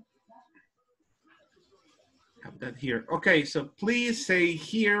ahead and have that here. Okay, so please say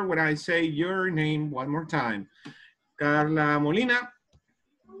here when I say your name one more time. Carla Molina.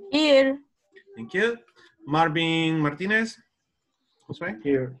 Here. Thank you. Marvin Martinez. Josue.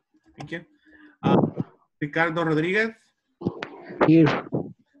 Here. Thank you. Ricardo Rodriguez. Here.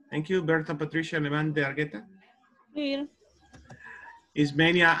 Thank you. Berta Patricia Levan de Argueta. Here.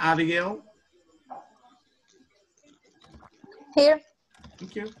 Ismenia Abigail. Here.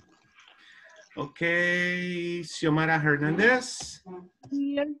 Thank you. Okay. Xiomara Hernandez.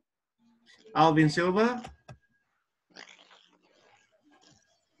 Here. Alvin Silva.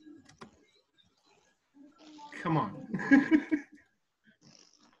 Come on.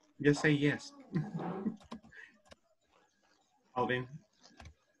 Just say yes. Alvin.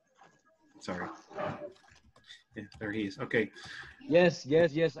 Sorry. Yeah, there he is. Okay. Yes.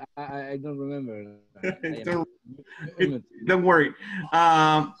 I don't remember. Don't worry.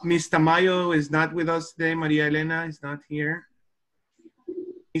 Miss Tamayo is not with us today. Maria Elena is not here.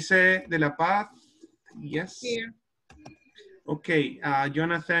 Ise de la Paz. Yes. Here. Okay.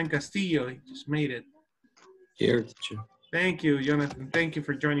 Jonathan Castillo. He just made it. Here, teacher. Thank you, Jonathan. Thank you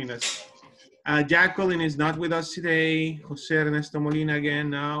for joining us. Jacqueline is not with us today. Jose Ernesto Molina again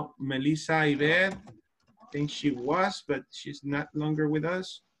now. Melissa Ived. I think she was, but she's not longer with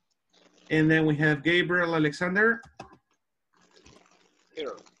us. And then we have Gabriel Alexander.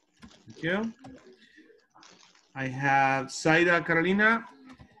 Here. Thank you. I have Saida Carolina.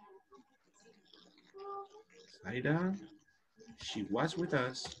 Saida. She was with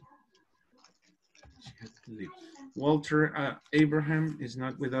us. She had to leave. Walter Abraham is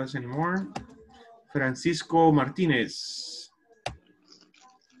not with us anymore. Francisco Martinez.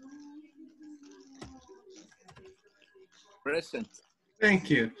 Present. Thank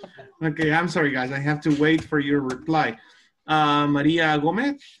you. Okay, I'm sorry, guys. I have to wait for your reply. Maria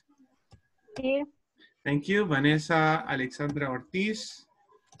Gomez. Here. Thank you. Vanessa Alexandra Ortiz.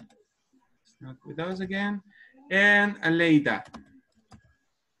 It's not with us again. And Aleida.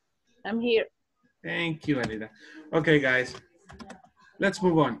 I'm here. Thank you, Aleida. Okay, guys. Let's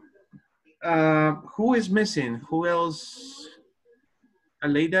move on. Who is missing? Who else?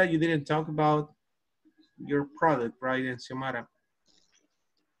 Aleida, you didn't talk about your product, right, and Xiomara.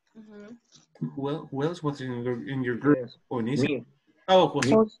 Who else was in your group? Yes. Oh, Me. Oh,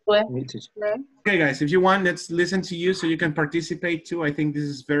 Jose. Me too. Okay, guys, if you want, let's listen to you so you can participate too. I think this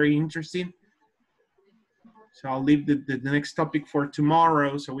is very interesting. So I'll leave the next topic for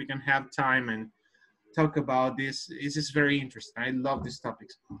tomorrow so we can have time and talk about this. This is very interesting. I love these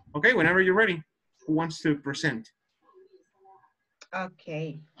topics. Okay, whenever you're ready. Who wants to present?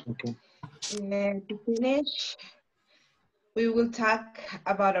 Okay. Okay. And to finish, we will talk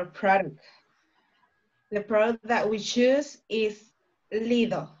about our product. The product that we choose is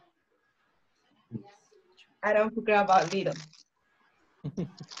Lido. I don't forget about Lido.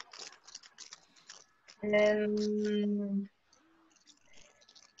 And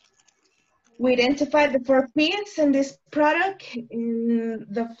we identified the 4 P's in this product. In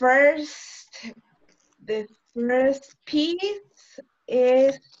the first piece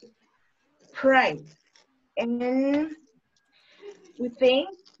is price. And we think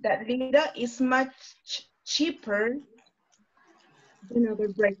that Lido is much cheaper than other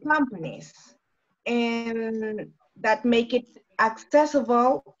bread companies, and that make it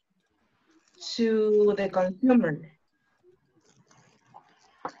accessible to the consumer.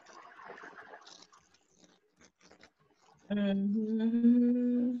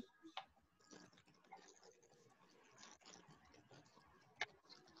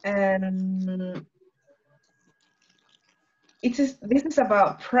 And this is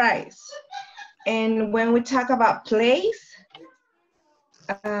about price. And when we talk about place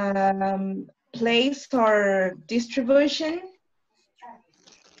or distribution,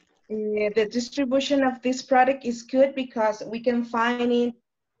 the distribution of this product is good because we can find it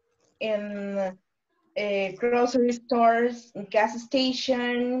in grocery stores, gas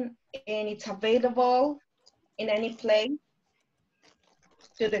station, and it's available in any place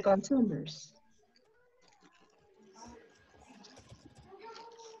to the consumers.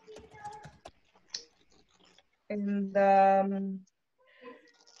 And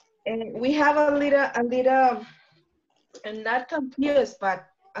we have a little, I'm not confused, but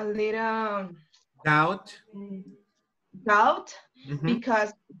a little doubt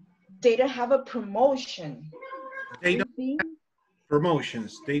because they don't have a promotion. They don't have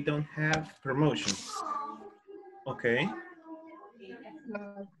promotions. They don't have promotions. Okay.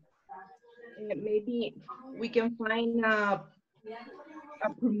 Maybe we can find a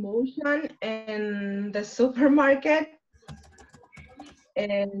promotion in the supermarket,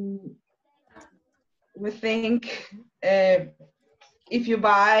 and we think if you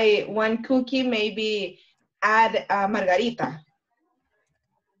buy 1 cookie, maybe add a margarita.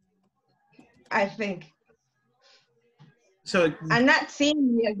 I think. So I'm not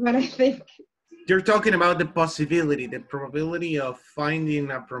seeing it, but I think. You're talking about the possibility, the probability of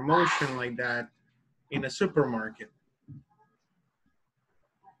finding a promotion like that in a supermarket.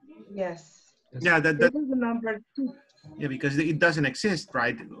 Yes. Yeah, this is the number 2. Yeah, because it doesn't exist,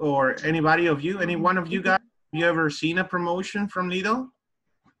 right? Or any one of you guys, have you ever seen a promotion from Lidl?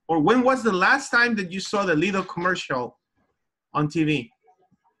 Or when was the last time that you saw the Lidl commercial on TV?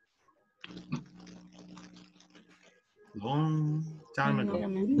 Long time ago.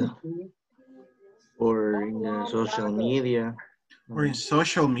 No. Or in social media. Or in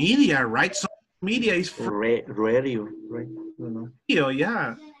social media, right? Social media is radio, right? Radio,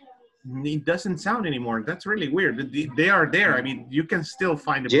 yeah. It doesn't sound anymore. That's really weird. They are there. I mean, you can still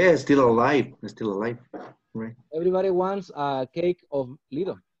find them. Yeah, still alive. Still alive. Right. Everybody wants a cake of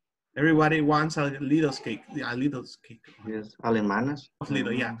Lido. Everybody wants a Lidl's cake. Yeah, Lidl's cake. Yes, alemanas. Of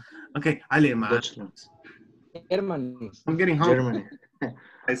Lidl, yeah. Okay, alemanas. Germany. I'm getting home. Germany.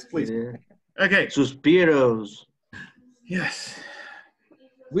 Yes, please. Yeah. Okay. Suspiros. Yes.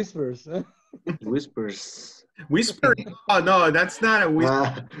 Whispers. Whispers. Whispering? Oh, no, that's not a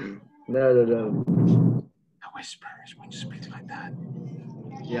whisper. No. A whisper is when you speak like that.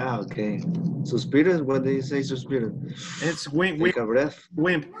 Yeah, okay. Suspiros? What do you say, suspiros? It's wimp. Take a breath.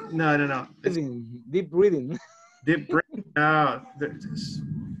 Wimp. No. Deep breathing. Deep breathing. No.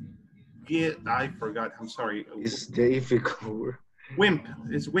 Yeah, I forgot. I'm sorry. It's difficult. Wimp.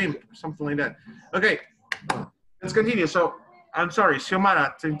 It's wimp. Something like that. Okay. Let's continue. So, I'm sorry,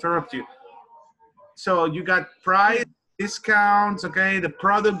 Xiomara, to interrupt you. So, you got price, discounts, okay, the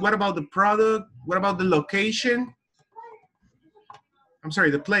product. What about the product? What about the location? I'm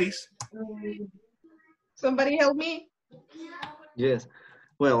sorry, the place. Somebody help me? Yes.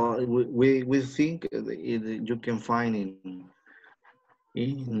 Well, we think you can find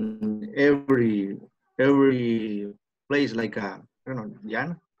in every place, like I don't know,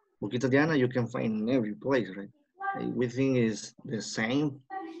 Diana, Boquita Diana, you can find in every place, right? We think is the same.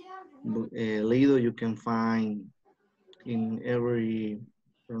 Lido you can find in every,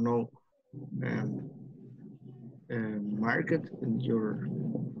 I don't know, market in your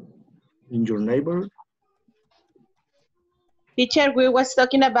neighborhood. Teacher, we was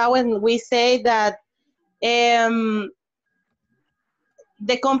talking about when we say that the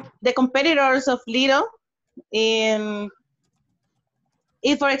competitors of Lido, if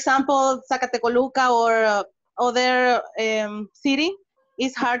for example Zacatecoluca or other city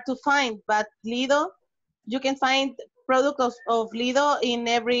is hard to find, but Lido, you can find products of Lido in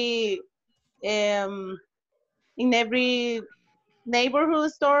every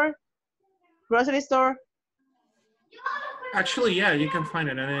neighborhood store, grocery store. Actually, yeah, you can find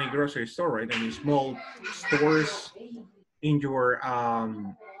it in any grocery store, right? Any small stores in your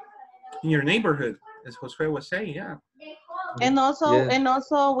neighborhood, as Josue was saying, yeah. And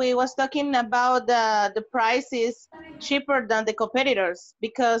also we was talking about the prices cheaper than the competitors,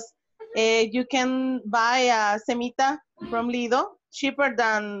 because you can buy a semita from Lido cheaper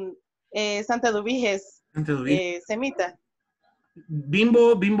than Santa Dubige's semita.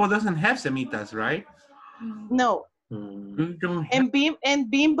 Bimbo doesn't have semitas, right? No. And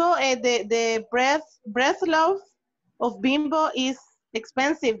Bimbo, the bread loaf of Bimbo is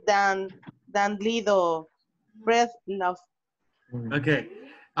expensive than Lido bread loaf. Okay,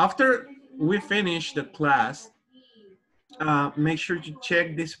 after we finish the class, make sure to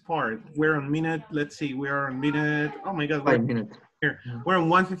check this part. We're on minute, let's see, we are on minute, oh my God. 5 minutes. Here. We're on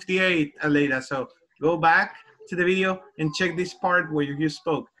 158, Aleida, so go back to the video and check this part where you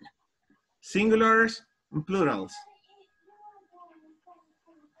spoke. Singulars and plurals.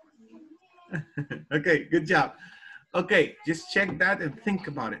 Okay, good job. Okay, just check that and think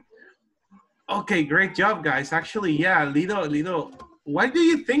about it. Okay, great job, guys. Actually, yeah, Lido. Why do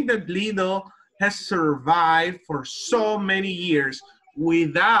you think that Lido has survived for so many years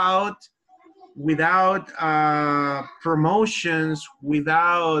without promotions,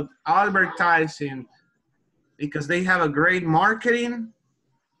 without advertising? Because they have a great marketing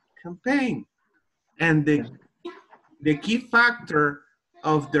campaign. And the key factor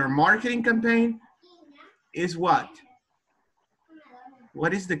of their marketing campaign is what?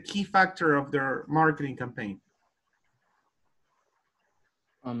 What is the key factor of their marketing campaign?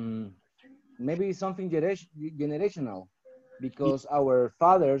 Maybe something generational, because our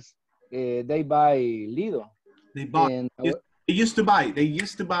fathers, they buy Lido. They buy. They used to buy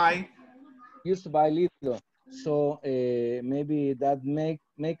Lido. So maybe that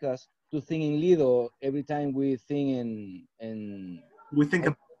make us to think in Lido every time we think in we think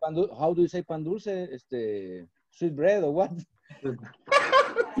of, how do you say pan dulce? Sweet bread or what?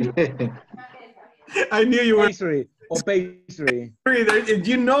 I knew you were pastry.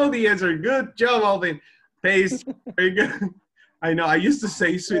 You know the answer. Good job, Alvin. Pastry. Very good. I know. I used to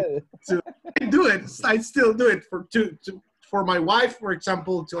say sweet. I do it. I still do it for my wife, for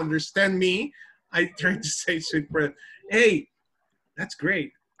example, to understand me. I try to say sweet bread. Hey, that's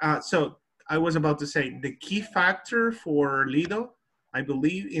great. So I was about to say the key factor for Lido, I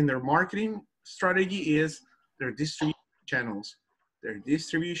believe, in their marketing strategy is their distribution channels.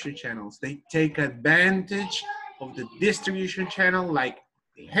 They take advantage of the distribution channel like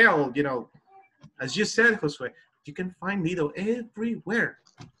hell, you know. As you said, Josue, you can find Lido everywhere.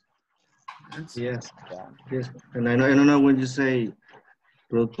 Yes. And I know when you say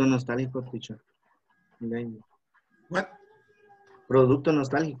producto nostálgico, teacher. What? Producto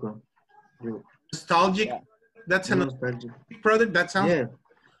nostálgico. Nostalgic. Yeah. That's a nostalgic product. That sounds. Yeah.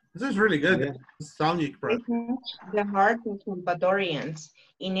 This is really good. Yeah. Nostalgic product. The heart of Salvadorians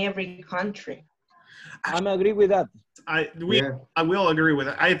in every country. I'm agree with that. I will agree with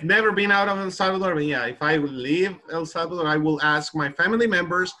it. I've never been out of El Salvador, but yeah, if I leave El Salvador, I will ask my family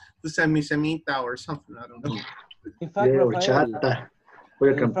members to send me semita or something. I don't know. In fact,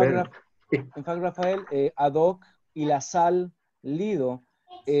 Rafael, Adoc y La Sal Lido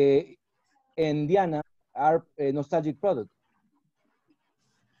and Diana are a nostalgic product.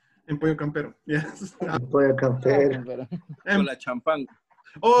 En Pollo Campero, yes. En Pollo Campero. Con la champán.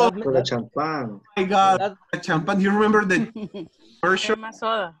 Oh, con la champán. Oh my God, champán. Do you remember the commercial?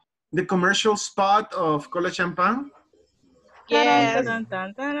 The commercial spot of Cola Champán? Yes.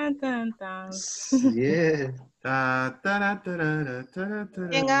 Yes.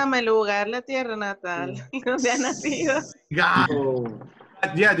 ¿Quién ama el lugar, la tierra natal, donde ha nacido?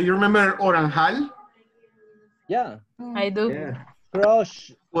 Yeah, do you remember Oranjal? Yeah. I do. Yeah.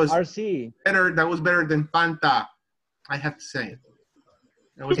 Crush was RC. Better. That was better than Fanta. I have to say.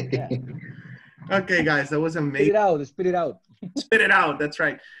 That was okay, guys. That was amazing. Spit it out. Spit it out. That's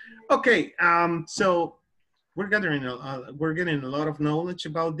right. Okay. So we're getting a lot of knowledge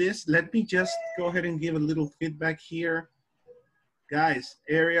about this. Let me just go ahead and give a little feedback here. Guys,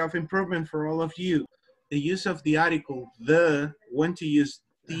 area of improvement for all of you. The use of the article, the, when to use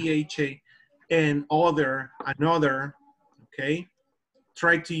DHA, and other, another, okay?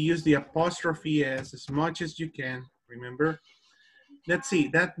 Try to use the apostrophe S as much as you can, remember? Let's see,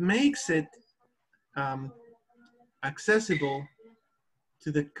 that makes it accessible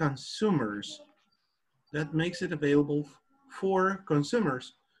to the consumers. That makes it available for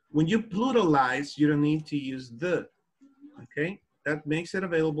consumers. When you pluralize, you don't need to use the, okay? That makes it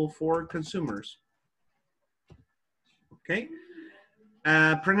available for consumers. Okay.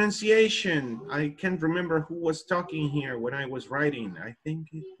 Pronunciation. I can't remember who was talking here when I was writing. I think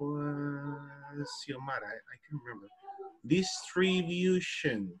it was Xiomara. I can't remember.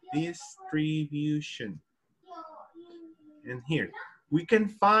 Distribution. Distribution. And here, we can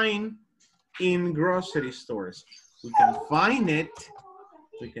find in grocery stores. We can find it.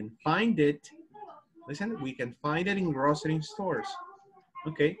 We can find it. Listen, we can find it in grocery stores.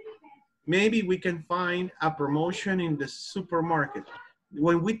 Okay. Maybe we can find a promotion in the supermarket.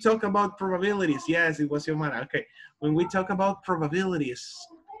 When we talk about probabilities, yes, it was Xiomara. Okay. When we talk about probabilities,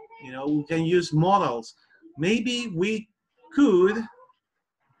 you know, we can use models. Maybe we could,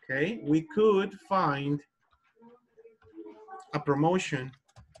 okay, we could find a promotion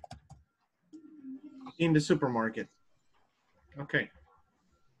in the supermarket. Okay.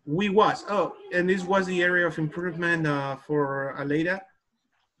 We was, oh, and this was the area of improvement for Aleida.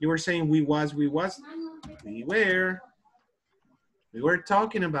 You were saying we were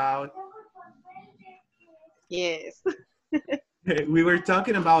talking about. Yes. We were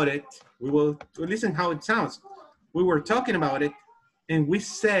talking about it. We will listen how it sounds. We were talking about it and we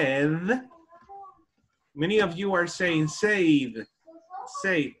said, many of you are saying save,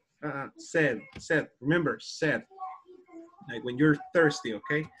 said, remember, said, like when you're thirsty,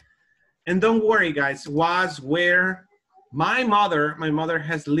 okay? And don't worry guys, was, where. My mother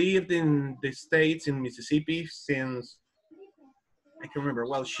has lived in the States, in Mississippi since, I can remember,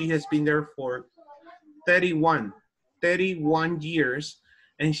 well, she has been there for 31 years,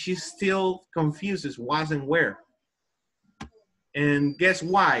 and she still confuses was and where. And guess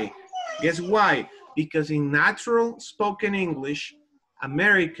why? Guess why? Because in natural spoken English,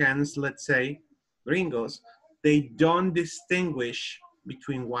 Americans, let's say, gringos, they don't distinguish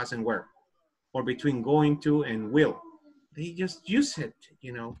between was and where, or between going to and will. They just use it,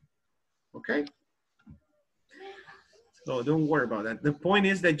 you know, okay? So don't worry about that. The point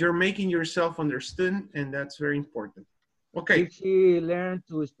is that you're making yourself understood, and that's very important. Okay. Did she learn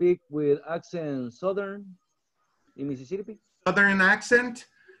to speak with accent Southern in Mississippi? Southern accent?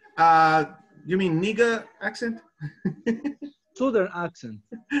 You mean nigga accent? Southern accent.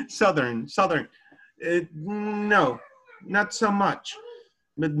 Southern. No, not so much,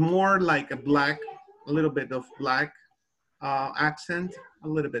 but more like a little bit of black accent, a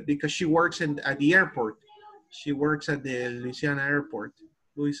little bit, because she works at the airport. She works at the Louisiana airport,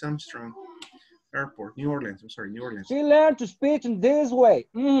 Louis Armstrong Airport, New Orleans. I'm sorry, New Orleans. She learned to speak in this way.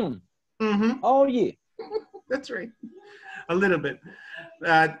 Oh yeah. That's right. A little bit.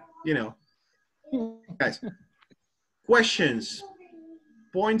 You know, guys, questions,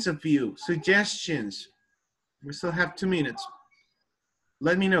 points of view, suggestions. We still have 2 minutes.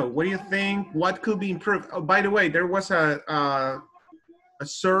 Let me know. What do you think? What could be improved? Oh, by the way, there was a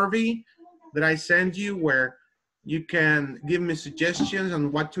survey that I sent you where you can give me suggestions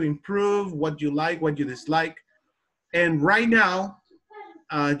on what to improve, what you like, what you dislike. And right now,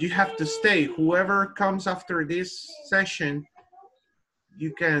 you have to stay. Whoever comes after this session,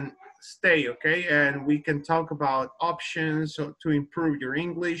 you can stay, okay? And we can talk about options to improve your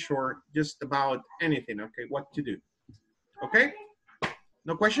English or just about anything, okay? What to do, okay?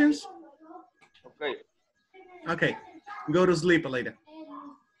 No questions? Okay. Okay, go to sleep, Aleida.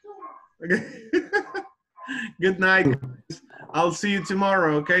 Okay. Good night. I'll see you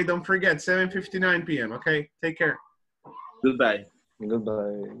tomorrow, okay? Don't forget, 7:59 p.m., okay? Take care. Goodbye.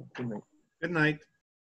 Goodbye. Good night. Good night.